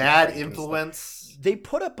Yeah, they is teach bad Frank and stuff. influence. They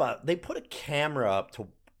put a camera up to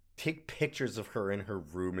take pictures of her in her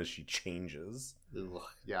room as she changes, Ugh,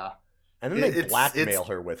 yeah. and then they It's- blackmail it's-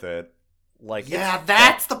 her with it. Like, Yeah, it's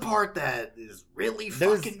that's the part that is really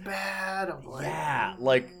There's- fucking bad. I'm like, Yeah,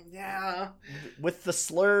 like- yeah. with the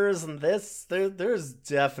slurs and this, there's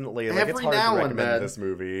definitely like it's Every hard now to and recommend then. this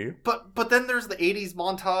movie. But then there's the 80s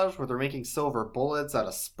montage where they're making silver bullets out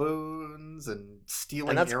of spoons and stealing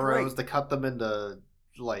And that's arrows great. to cut them into,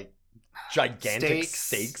 like, Gigantic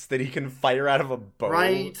steaks that he can fire out of a bow.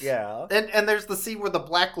 Right. Yeah. And there's the scene where the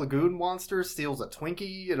Black Lagoon monster steals a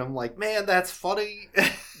Twinkie, and I'm like, man, that's funny.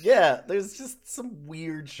 Yeah, there's just some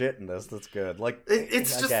weird shit in this that's good. Like,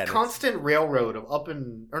 It's just again, constant railroad of up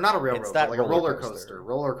and... Or not a railroad, It's that but like a roller roller coaster.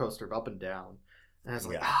 Roller coaster of up and down. And I was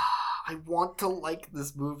like, Yeah. I want to like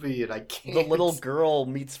this movie, and I can't. The little girl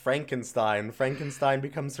meets Frankenstein. Frankenstein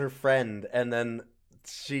becomes her friend, and then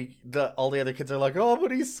all the other kids are like, "Oh, but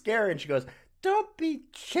he's scary," and she goes, "Don't be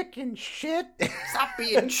chicken shit." Stop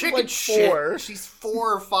being She's chicken like shit. 4. She's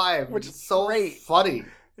 4 or 5, Which which is is so great. funny.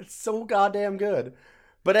 It's so goddamn good.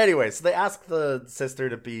 But anyway, so they ask the sister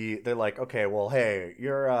to be. They're like, "Okay, well, hey,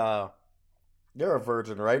 you're a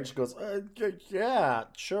virgin, right?" And she goes, "Yeah,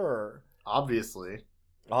 sure." Obviously.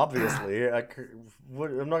 Obviously,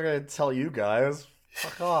 I'm not gonna tell you guys.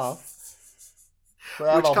 Fuck off. So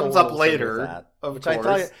I have Which a comes whole up little thing with later, that, of which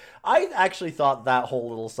course. I actually thought that whole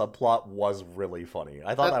little subplot was really funny.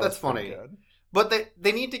 I thought that was That's pretty funny. good. But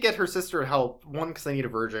they need to get her sister help. 1, because they need a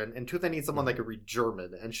virgin, and 2, they need someone that can read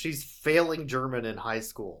German. And she's failing German in high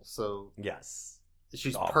school, so Yes,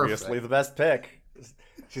 she's obviously perfect. the best pick.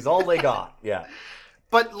 She's all they got. Yeah.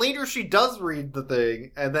 But later she does read the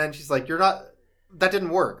thing, and then she's like, that didn't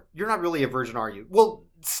work. You're not really a virgin, are you? Well,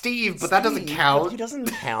 Steve, but that doesn't Steve, count. but he doesn't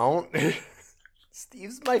count.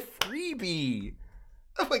 Steve's my freebie.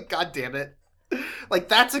 I'm like, God damn it. Like,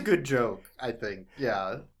 that's a good joke, I think.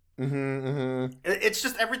 Yeah. It's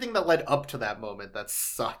just everything that led up to that moment that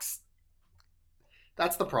sucks.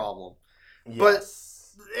 That's the problem. Yes.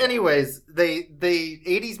 But anyways, they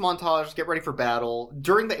 80s montage, get ready for battle.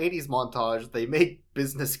 During the 80s montage, they make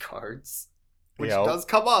business cards, which Yep. does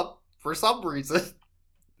come up for some reason.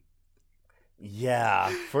 Yeah,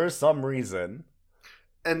 for some reason.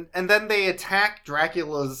 And then they attack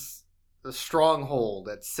Dracula's stronghold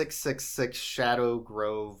at 666 Shadow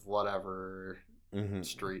Grove, whatever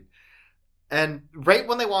street. And right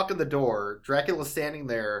when they walk in the door, Dracula's standing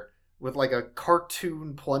there with like a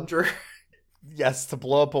cartoon plunger. Yes, to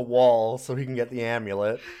blow up a wall so he can get the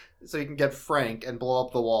amulet. so he can get Frank and blow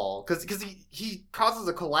up the wall. Because he causes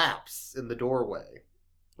a collapse in the doorway,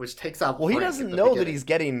 which takes out Well, Frank he doesn't at the know that beginning. he's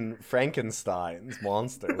getting Frankenstein's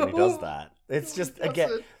monster when he does that. It's just,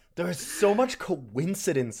 again, there's so much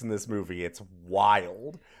coincidence in this movie. It's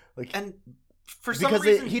wild. Like, And for some because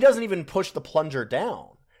reason... he doesn't even push the plunger down.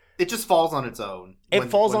 It just falls on its own. It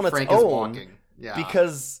falls on Frank its is own walking. Yeah.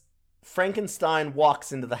 because Frankenstein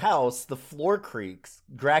walks into the house, the floor creaks,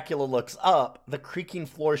 Dracula looks up, the creaking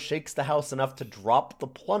floor shakes the house enough to drop the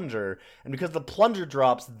plunger, and because the plunger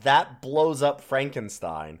drops, that blows up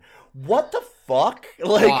Frankenstein. What the fuck?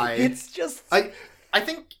 Like, Why? it's just I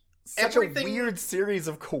think such a weird series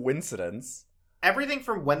of coincidence. everything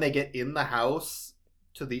from when they get in the house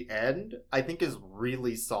to the end, I think is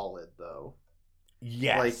really solid, though.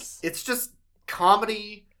 Yes. Like, it's just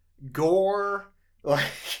comedy, gore, like,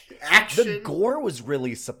 action. The gore was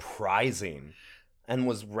really surprising and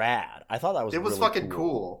was rad. I thought that was It was really fucking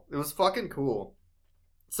cool. It was fucking cool.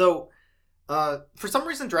 So, for some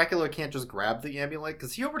reason, Dracula can't just grab the amulet,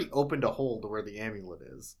 because he already opened a hole to where the amulet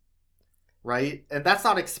is. Right? And that's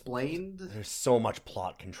not explained. There's so much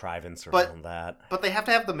plot contrivance around that. But they have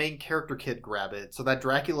to have the main character kid grab it so that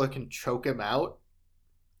Dracula can choke him out.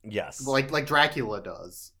 Yes. Like Dracula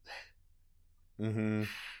does. Mm-hmm.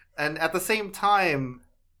 And at the same time,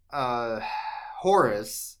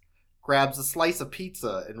 Horace grabs a slice of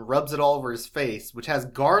pizza and rubs it all over his face, which has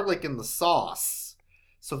garlic in the sauce.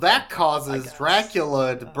 So that causes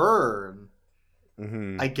Dracula to burn.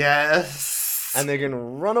 Mm-hmm. I guess. And they can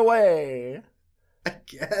run away. I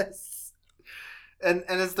guess. And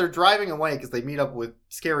as they're driving away, because they meet up with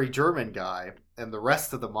scary German guy and the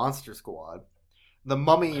rest of the monster squad, the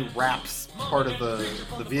mummy wraps part of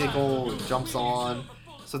the vehicle and jumps on.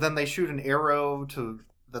 So then they shoot an arrow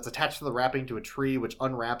that's attached to the wrapping to a tree, which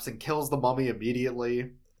unwraps and kills the mummy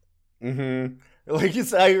immediately. Mm-hmm. Like you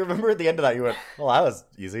said, I remember at the end of that, you went, well, that was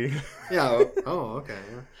easy. Yeah. Oh, okay.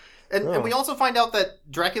 Yeah. And we also find out that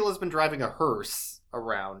Dracula's been driving a hearse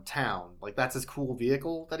around town. Like, that's his cool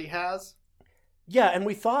vehicle that he has. Yeah, and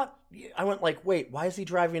I went like, wait, why is he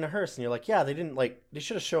driving a hearse? And you're like, yeah, they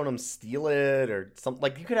should have shown him steal it or something.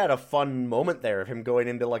 Like, you could have had a fun moment there of him going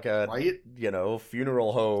into like a,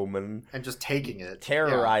 funeral home and just taking it.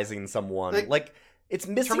 Terrorizing someone. Like, it's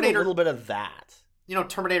missing a little bit of that. You know,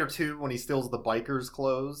 Terminator 2 when he steals the biker's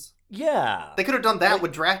clothes? Yeah. They could have done that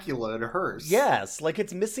with Dracula and a hearse. Yes, like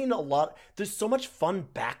it's missing a lot. There's so much fun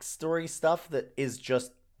backstory stuff that is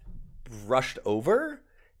just rushed over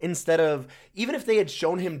instead of, even if they had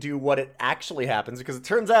shown him do what it actually happens, because it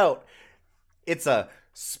turns out it's a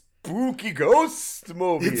spooky ghost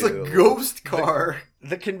mobile. It's a ghost car.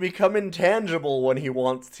 That can become intangible when he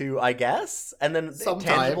wants to, I guess. And then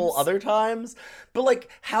intangible other times. But like,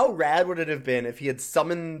 how rad would it have been if he had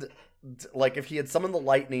summoned the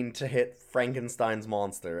lightning to hit Frankenstein's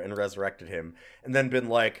monster and resurrected him, and then been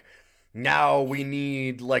like, now we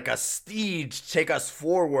need like a steed to take us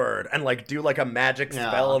forward, and like do like a magic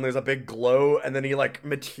spell, and there's a big glow, and then he like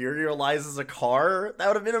materializes a car. That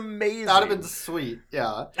would have been amazing. That would have been sweet,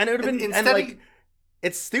 yeah. And it would have been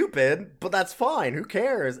it's stupid, but that's fine. Who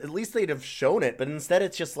cares? At least they'd have shown it. But instead,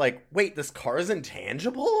 it's just like, wait, this car is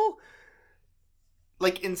intangible?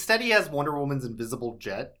 Like, instead he has Wonder Woman's invisible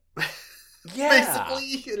jet. Yeah.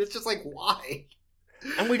 Basically. And it's just like, why?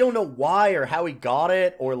 And we don't know why or how he got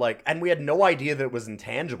it, or like, and we had no idea that it was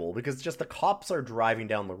intangible, because just the cops are driving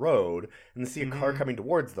down the road and they see a car coming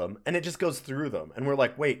towards them, and it just goes through them. And we're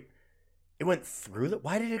like, wait, it went through them?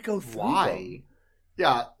 Why did it go through them?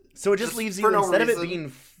 Yeah. So it just leaves you, instead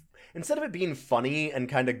of it being funny and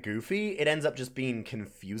kind of goofy, it ends up just being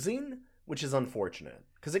confusing, which is unfortunate.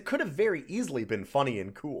 Because it could have very easily been funny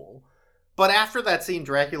and cool. But after that scene,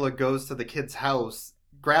 Dracula goes to the kid's house,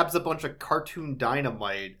 grabs a bunch of cartoon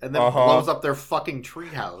dynamite, and then blows up their fucking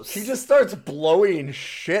treehouse. He just starts blowing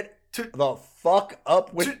shit the fuck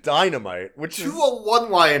up with dynamite, which is... a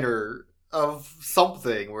one-liner of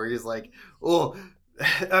something where he's like, oh...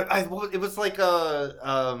 it was like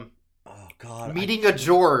a meeting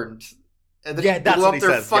adjourned, and then he blew up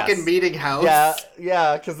their fucking meeting house.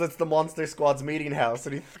 Yeah, because it's the Monster Squad's meeting house,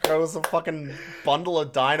 and he throws a fucking bundle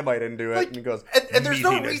of dynamite into it, and he goes, and there's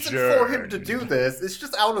no reason for him to do this. It's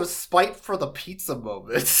just out of spite for the pizza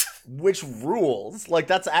moment. Which rules. Like,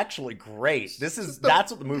 that's actually great. That's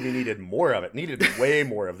what the movie needed more of. It needed way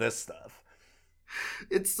more of this stuff.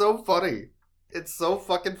 It's so funny. It's so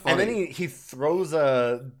fucking funny. And then he throws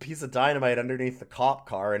a piece of dynamite underneath the cop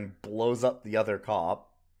car and blows up the other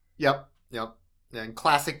cop. Yep. And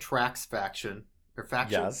classic Trax faction. Or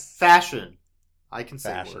faction? Yes. Fashion. I can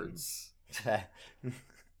say words. Damn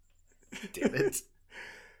it.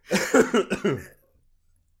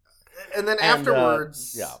 And then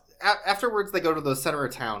afterwards, afterwards they go to the center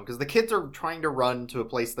of town because the kids are trying to run to a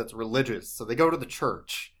place that's religious. So they go to the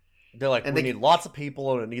church. They're like, we need lots of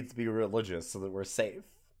people and it needs to be religious so that we're safe.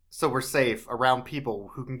 So we're safe around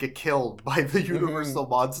people who can get killed by the universal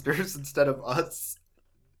monsters instead of us.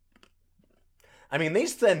 I mean, they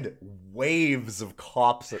send waves of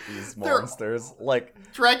cops at these monsters. Like,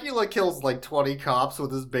 Dracula kills like 20 cops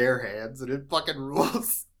with his bare hands, and it fucking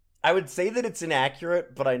rules. I would say that it's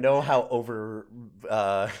inaccurate, but I know how over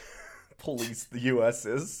policed the U.S.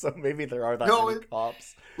 is, so maybe there are that many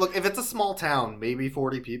cops. Look, if it's a small town, maybe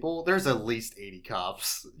 40 people, there's at least 80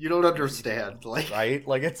 cops. You don't understand, like right?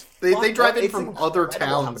 Like it's they drive in from other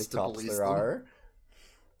towns to police them. Are.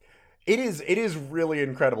 It is really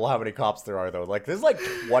incredible how many cops there are, though. Like, there's like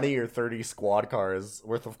 20 or 30 squad cars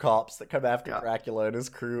worth of cops that come after Dracula and his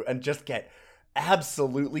crew and just get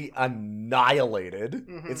absolutely annihilated.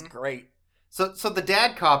 Mm-hmm. It's great. So the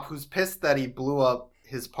dad cop who's pissed that he blew up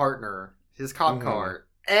his partner, his cop car,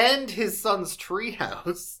 and his son's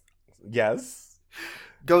treehouse. Yes.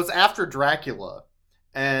 Goes after Dracula.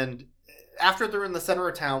 And after they're in the center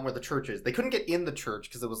of town where the church is, they couldn't get in the church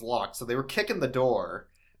because it was locked, so they were kicking the door.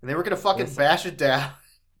 And they were gonna fucking bash it down.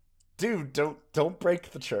 Dude, don't break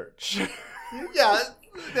the church. Yeah,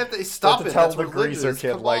 they stop it. Tell the greaser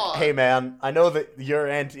kid, like, hey man, I know that you're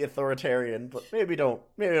anti-authoritarian, but maybe don't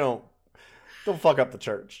fuck up the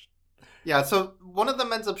church. Yeah, so one of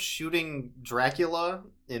them ends up shooting Dracula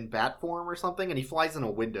in bat form or something, and he flies in a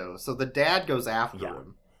window. So the dad goes after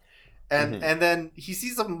him, and then he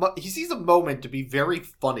sees a moment to be very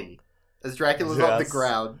funny. As Dracula's on the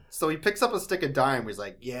ground. So he picks up a stick of dime. He's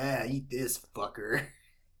like, yeah, eat this, fucker.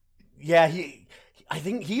 Yeah, I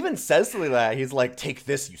think he even says something like that. He's like, take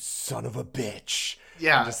this, you son of a bitch.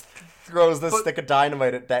 Yeah. And just throws this stick of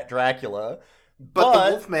dynamite at that Dracula. But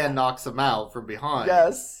the Wolfman knocks him out from behind.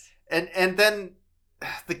 Yes. And then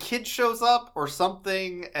the kid shows up or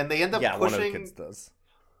something, and they end up pushing... one of the kids does.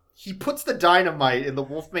 He puts the dynamite in the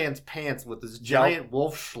Wolfman's pants with his giant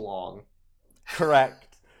wolf schlong. Correct.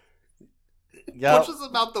 Pushes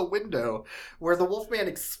him out the window, where the Wolfman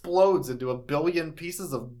explodes into a billion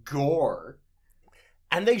pieces of gore.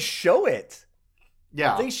 And they show it.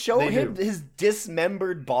 Yeah, they show him his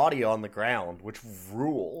dismembered body on the ground, which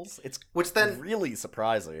rules. It's really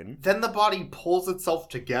surprising. Then the body pulls itself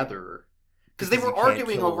together. Because they were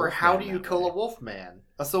arguing over how do you kill a Wolfman?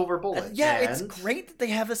 A silver bullet. It's great that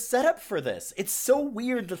they have a setup for this. It's so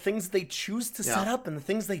weird the things they choose to set up and the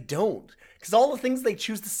things they don't. Because all the things they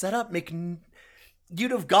choose to set up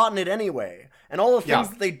you'd have gotten it anyway. And all the things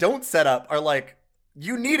that they don't set up are like,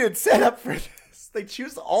 you needed set up for this. They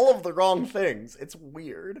choose all of the wrong things. It's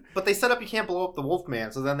weird. But they set up you can't blow up the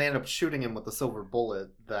Wolfman, so then they end up shooting him with the silver bullet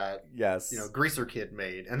that Greaser Kid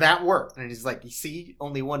made. And that worked. And he's like, you see,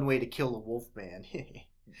 only one way to kill a Wolfman.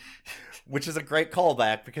 Which is a great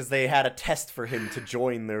callback because they had a test for him to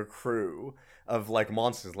join their crew of like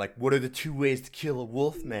monsters. Like, what are the 2 ways to kill a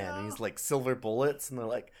Wolfman? And he's like, silver bullets. And they're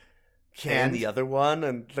like, can the other one?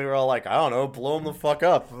 And they were all like, I don't know, blow him the fuck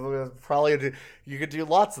up. Probably you could do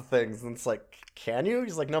lots of things. And it's like, can you?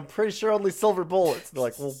 He's like, no, I'm pretty sure only silver bullets. And they're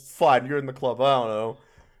like, well, fine, you're in the club. I don't know.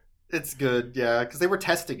 It's good, yeah, because they were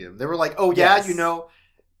testing him. They were like, oh yeah, you know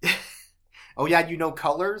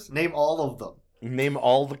colors? Name all of them. Name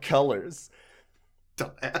all the colors.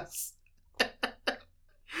 Dumbass.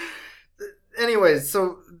 Anyways,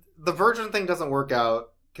 so the virgin thing doesn't work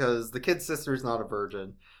out because the kid's sister's not a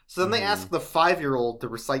virgin. So then they ask the 5-year-old to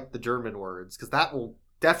recite the German words because that will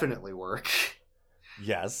definitely work.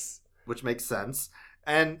 Yes. Which makes sense.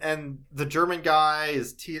 And the German guy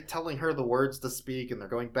is telling her the words to speak, and they're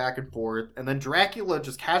going back and forth. And then Dracula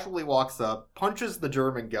just casually walks up, punches the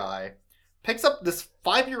German guy, picks up this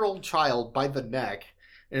 5-year-old child by the neck,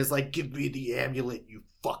 and is like, give me the amulet, you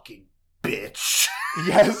fucking bitch.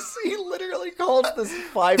 Yes, he literally calls this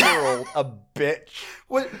 5-year-old a bitch.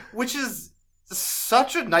 Which is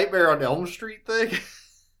such a Nightmare on Elm Street thing.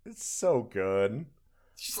 It's so good.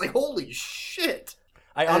 She's like, holy shit.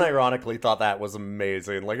 I unironically thought that was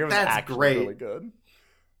amazing. Like, it was actually really good.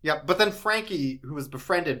 Yeah, but then Frankie, who was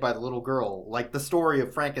befriended by the little girl, like the story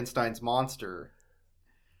of Frankenstein's monster,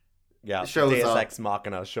 shows Deus up. Ex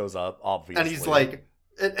Machina shows up, obviously. And he's like,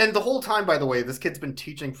 and the whole time, by the way, this kid's been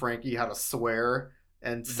teaching Frankie how to swear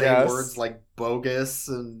and say words like bogus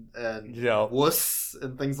and wuss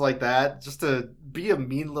and things like that, just to be a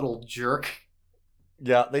mean little jerk.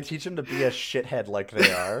 Yeah, they teach him to be a shithead like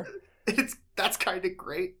they are. That's kind of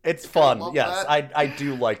great. It's fun. Yes, I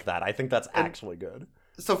do like that. I think that's actually good.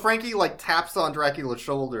 So Frankie like taps on Dracula's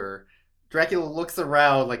shoulder. Dracula looks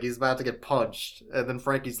around like he's about to get punched, and then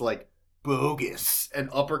Frankie's like, bogus, and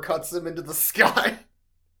uppercuts him into the sky.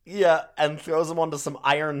 Yeah, and throws him onto some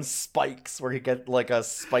iron spikes where he gets like a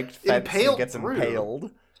spiked fence and gets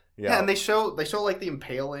impaled. Yeah, and they show like the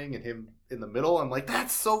impaling and him in the middle. I'm like,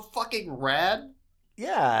 that's so fucking rad.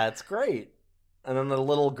 Yeah, it's great. And then the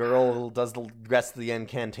little girl does the rest of the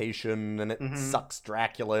incantation, and it sucks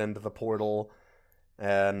Dracula into the portal,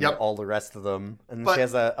 and all the rest of them. And she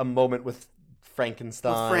has a moment with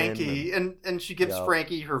Frankenstein. With Frankie, and she gives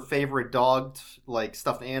Frankie her favorite dog, like,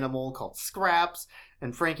 stuffed animal called Scraps.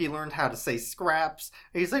 And Frankie learned how to say Scraps.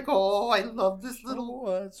 And he's like, oh, I love this little...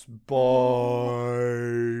 What's boy?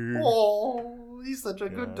 Oh, he's such a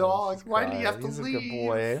good dog. Why did he have to leave? He's a good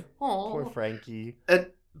boy. Oh. Poor Frankie.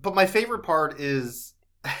 But my favorite part is...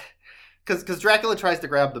 Because Dracula tries to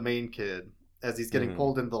grab the main kid as he's getting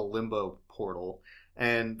pulled into the limbo portal.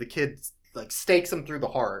 And the kid, like, stakes him through the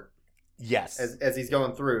heart. Yes. As he's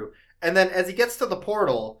going through. And then as he gets to the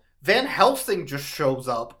portal... Van Helsing just shows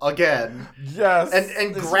up again. Yes.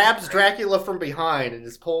 And grabs Dracula from behind and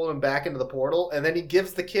is pulling him back into the portal. And then he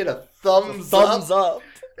gives the kid a thumbs up.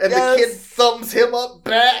 And the kid thumbs him up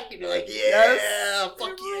back. And you're like, yeah,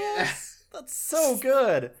 fuck yeah. That's so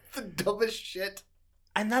good. The dumbest shit.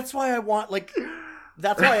 And that's why I want,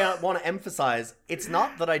 to emphasize, it's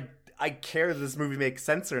not that I care that this movie makes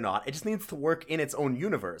sense or not. It just needs to work in its own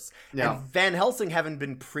universe. Yeah. And Van Helsing having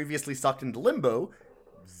been previously sucked into limbo...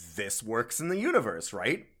 This works in the universe,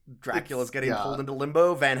 right? Dracula's getting pulled into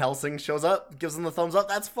limbo. Van Helsing shows up, gives him the thumbs up.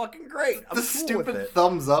 That's fucking great. I'm the cool stupid with it.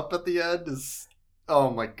 Thumbs up at the end is, oh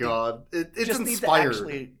my god, it's just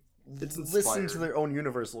inspired. It's listen to their own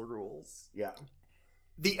universal rules. Yeah.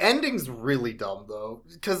 The ending's really dumb though,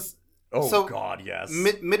 because god, yes.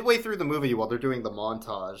 Midway through the movie, while they're doing the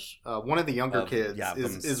montage, one of the younger kids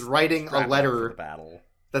is writing a letter. Battle.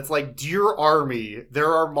 That's like, Dear Army,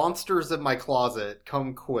 there are monsters in my closet.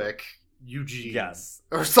 Come quick, Eugene. Yes.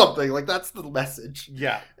 Or something. Like, that's the message.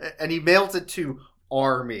 Yeah. And he mails it to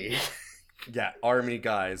Army. Yeah, Army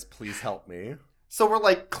guys, please help me. So we're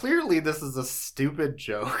like, clearly this is a stupid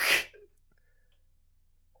joke.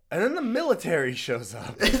 And then the military shows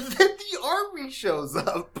up. And then the Army shows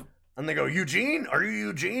up. And they go, Eugene? Are you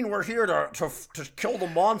Eugene? We're here to kill the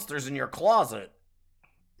monsters in your closet.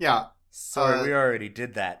 Yeah. Sorry, we already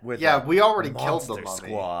did that with we already killed the Monster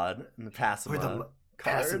Squad in the Passima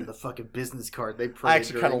card. The fucking business card they I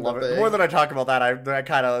actually kind of love it. The more that I talk about that, I'm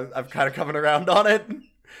kind of coming around on it.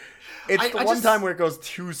 It's the one time where it goes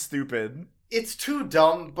too stupid. It's too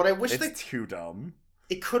dumb, but I wish it's too dumb.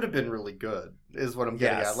 It could have been really good, is what I'm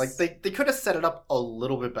getting at. Like they could have set it up a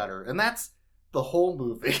little bit better, and that's the whole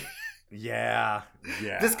movie. Yeah.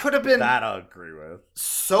 This could have been that I agree with.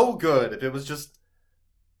 So good if it was just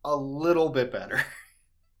a little bit better.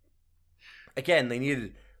 Again, they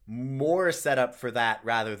needed more setup for that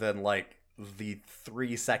rather than like the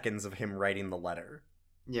 3 seconds of him writing the letter.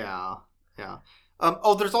 Yeah.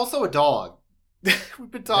 There's also a dog. We've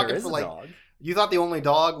been talking for like dog. You thought the only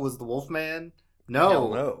dog was the Wolfman?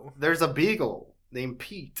 No. There's a beagle named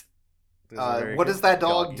Pete. What does that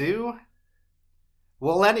dog do?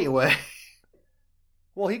 Well, anyway.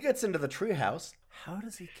 Well, he gets into the treehouse. How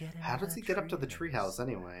does he get up to the treehouse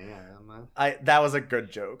anyway? That was a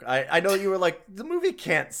good joke. I know you were like, the movie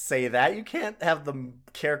can't say that. You can't have the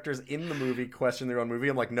characters in the movie question their own movie.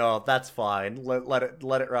 I'm like, no, that's fine. Let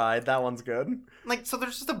it ride. That one's good. Like, so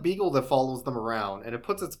there's just a beagle that follows them around, and it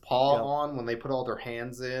puts its paw on when they put all their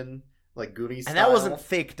hands in, like Goonies style. And that wasn't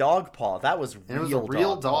fake dog paw. That was real. And it was a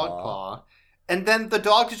real dog paw. And then the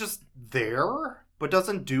dog is just there, but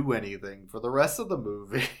doesn't do anything for the rest of the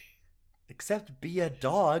movie. Except be a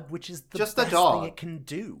dog, which is the just best thing it can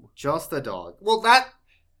do. Just a dog. Well,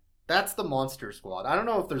 that's the Monster Squad. I don't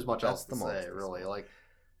know if there's much else to say, really. Like,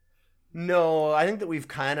 no, I think that we've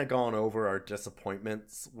kind of gone over our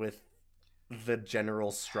disappointments with the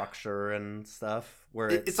general structure and stuff. Where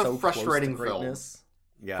it's so a frustrating film.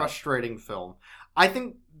 Yeah, frustrating film. I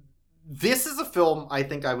think this is a film I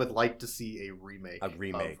think I would like to see a remake.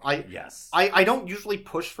 Yes. I don't usually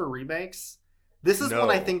push for remakes. This is one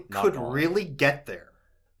I think could really get there.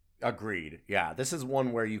 Agreed. Yeah, this is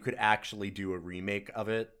one where you could actually do a remake of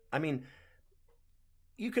it. I mean,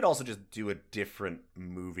 you could also just do a different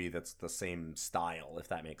movie that's the same style, if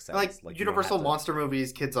that makes sense. Like Universal monster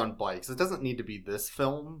movies, Kids on Bikes. It doesn't need to be this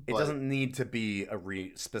film. It doesn't need to be a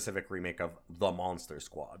specific remake of The Monster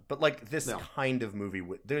Squad. But like this kind of movie,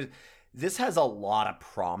 this has a lot of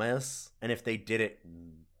promise, and if they did it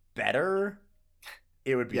better,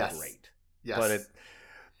 it would be great. Yes.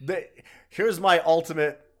 But here's my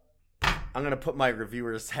ultimate... I'm going to put my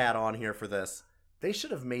reviewer's hat on here for this. They should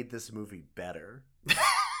have made this movie better.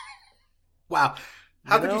 Wow.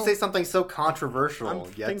 How could you say something so controversial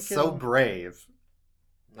yet so brave?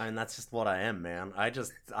 I mean, that's just what I am, man. I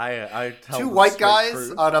tell two white guys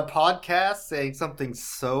truth. on a podcast saying something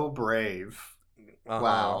so brave.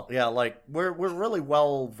 Wow. Yeah, like we're really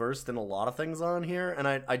well versed in a lot of things on here, and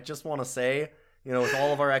I just want to say, you know, with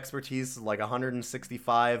all of our expertise, like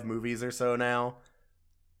 165 movies or so now,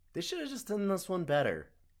 they should have just done this one better.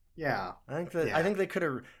 Yeah. I think they could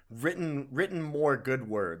have written more good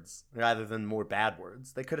words rather than more bad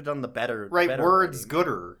words. They could have done the better words writing.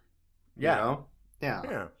 gooder. Yeah. You know?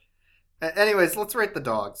 Yeah. Anyways, let's rate the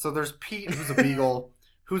dog. So there's Pete, who's a beagle,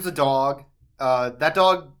 who's a dog. That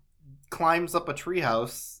dog climbs up a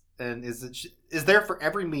treehouse and is there for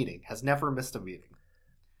every meeting. Has never missed a meeting.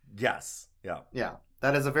 Yes. Yeah. Yeah.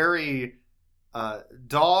 That is a very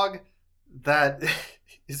dog that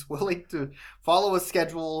is willing to follow a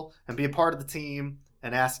schedule and be a part of the team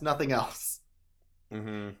and ask nothing else.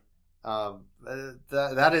 Mm-hmm.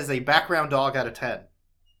 That is a background dog out of 10.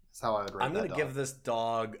 That's how I would rate I'm going to give this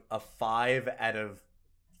dog a 5 out of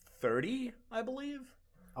 30, I believe.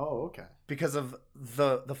 Oh, okay. Because of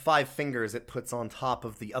the 5 fingers it puts on top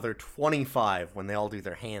of the other 25 when they all do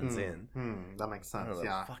their hands in. That makes sense,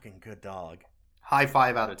 yeah. Fucking good dog. High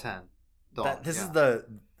 5 out of 10. Dog, this is the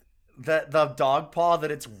dog paw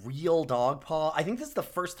that it's real dog paw. I think this is the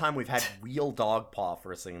first time we've had real dog paw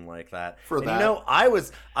for a scene like that. You know,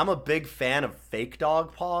 I'm a big fan of fake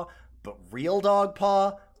dog paw, but real dog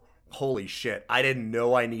paw, holy shit. I didn't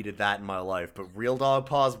know I needed that in my life, but real dog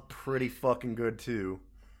paw is pretty fucking good too.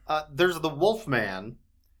 There's the Wolfman,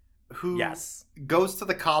 who goes to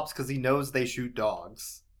the cops because he knows they shoot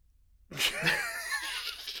dogs. God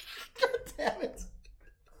damn it.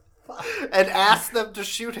 And asks them to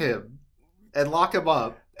shoot him and lock him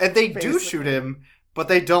up. And they do shoot him, but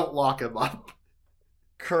they don't lock him up.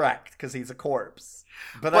 Correct, because he's a corpse.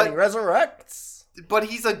 But then he resurrects. But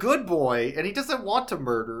he's a good boy, and he doesn't want to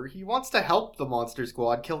murder. He wants to help the Monster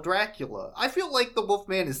Squad kill Dracula. I feel like the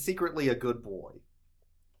Wolfman is secretly a good boy.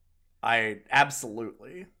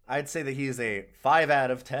 Absolutely. I'd say that he is a 5 out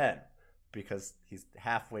of 10 because he's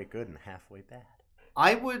halfway good and halfway bad.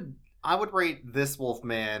 I would rate this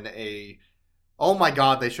Wolfman oh my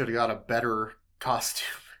god, they should have got a better costume.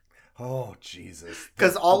 Oh, Jesus.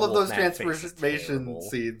 Because all of those transformation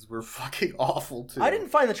scenes were fucking awful, too. I didn't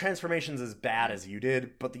find the transformations as bad as you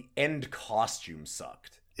did, but the end costume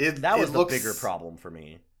sucked. That was the bigger problem for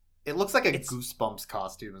me. It looks like a Goosebumps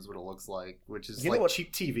costume is what it looks like, which is like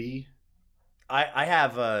cheap TV. I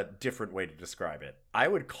have a different way to describe it. I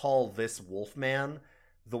would call this Wolfman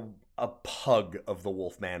a pug of the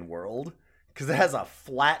Wolfman world. Because it has a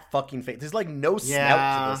flat fucking face. There's like no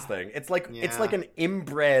snout to this thing. It's like an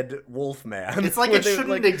inbred Wolfman. It's like it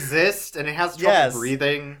shouldn't exist, and it has trouble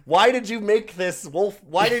breathing. Why did you make this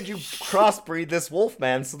Why did you crossbreed this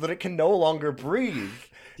Wolfman so that it can no longer breathe?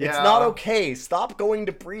 Yeah. It's not okay. Stop going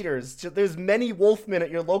to breeders. There's many Wolfmen at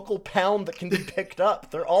your local pound that can be picked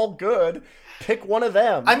up. They're all good. Pick one of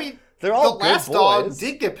them. I mean, they're all the last dog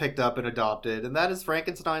did get picked up and adopted, and that is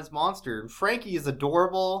Frankenstein's monster. And Frankie is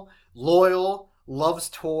adorable, loyal, loves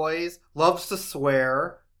toys, loves to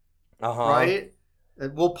swear, right?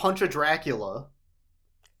 Will punch a Dracula.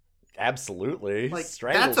 Absolutely. Like,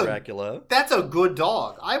 strangle Dracula. That's a good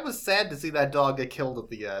dog. I was sad to see that dog get killed at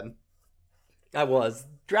the end. I was.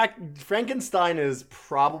 Frankenstein is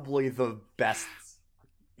probably the best.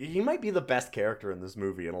 He might be the best character in this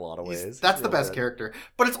movie in a lot of ways. That's the best character.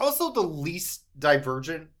 But it's also the least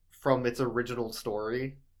divergent from its original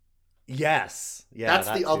story. Yes. Yeah,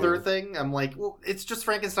 that's the other thing. I'm like, well, it's just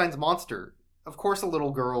Frankenstein's monster. Of course a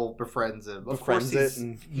little girl befriends him. Of course he's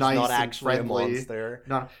nice not and actually friendly. A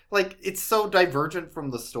monster. Like, it's so divergent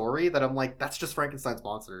from the story that I'm like, that's just Frankenstein's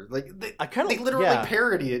monster. Like, they literally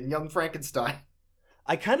parody it in Young Frankenstein.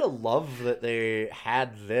 I kind of love that they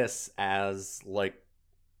had this as, like,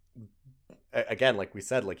 again, like we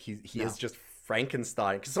said, like he is just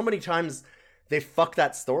Frankenstein. Because so many times they fuck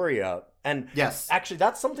that story up. And actually,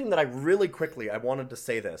 that's something that I wanted to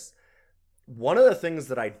say this. One of the things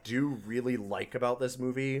that I do really like about this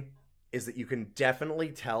movie is that you can definitely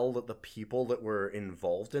tell that the people that were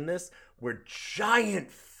involved in this were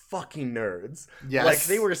giant fucking nerds. Yes. Like,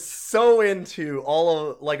 they were so into all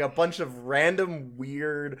of, like, a bunch of random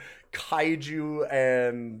weird kaiju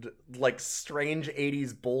and, like, strange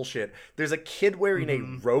 80s bullshit. There's a kid wearing a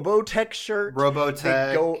Robotech shirt.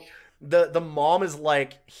 Robotech. The mom is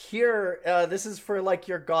like, here, this is for, like,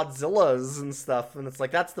 your Godzillas and stuff. And it's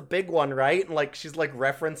like, that's the big one, right? And, like, she's, like,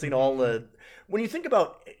 referencing all the... When you think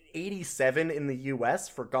about 87 in the US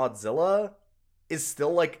for Godzilla is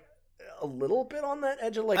still, like, a little bit on that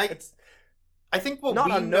edge of, like, I think what not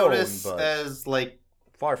we unknown, notice as, like,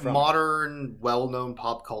 Far from modern, well-known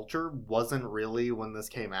pop culture wasn't really when this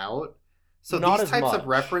came out. So Not these as types much. of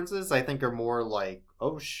references, I think, are more like,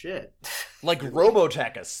 oh shit. Like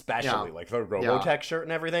Robotech especially, Yeah. like the Robotech shirt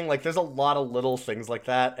and everything. Like there's a lot of little things like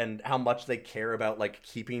that, and how much they care about like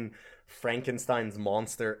keeping Frankenstein's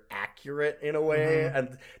monster accurate in a way,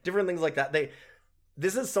 and different things like that.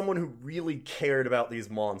 This is someone who really cared about these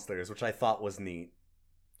monsters, which I thought was neat.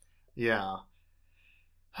 Yeah.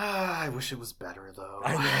 I wish it was better, though.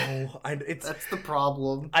 I know. That's the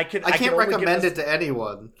problem. I can't only give recommend this- it to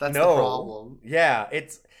anyone. That's No. the problem. Yeah,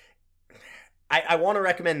 I want to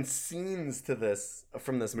recommend scenes to this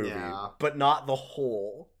from this movie, Yeah. but not the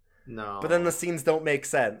whole. No. But then the scenes don't make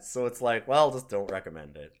sense, so it's like, well, just don't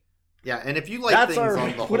recommend it. Yeah, and if you like That's things our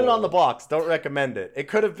on the put it on the whole- box. Don't recommend it. It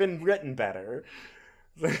could have been written better.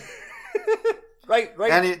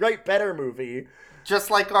 Right, better movie.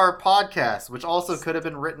 Just like our podcast, which also could have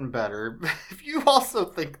been written better. If you also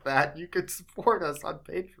think that, you could support us on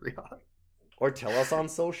Patreon. Or tell us on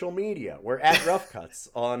social media. We're at Rough Cuts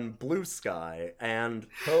on Blue Sky and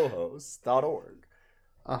cohost.org.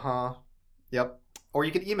 Uh-huh. Yep. Or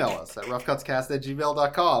you can email us at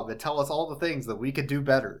roughcutscast@gmail.com and tell us all the things that we could do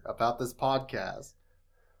better about this podcast.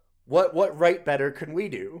 What right better can we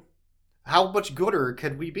do? How much gooder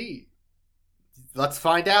could we be? Let's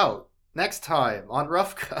find out next time on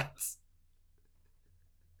Rough Cuts.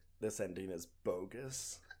 This ending is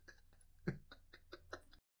bogus.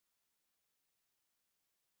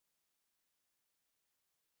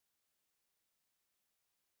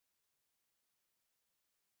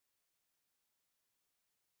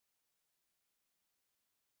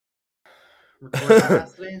 Recording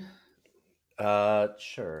capacity?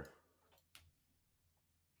 Sure.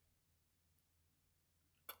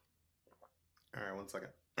 Alright, 1 second.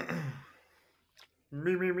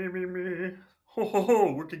 Me. Ho, ho,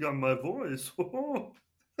 ho, working on my voice. Ho,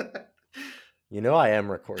 ho. You know I am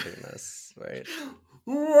recording this, right?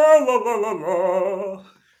 La, la, la, la,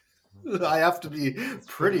 la. I have to be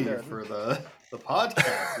pretty good. for the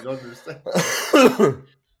podcast. You don't understand.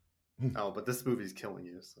 Oh, but this movie's killing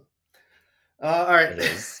you. So, all right, It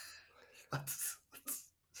is.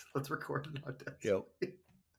 let's record it on deck. Yep.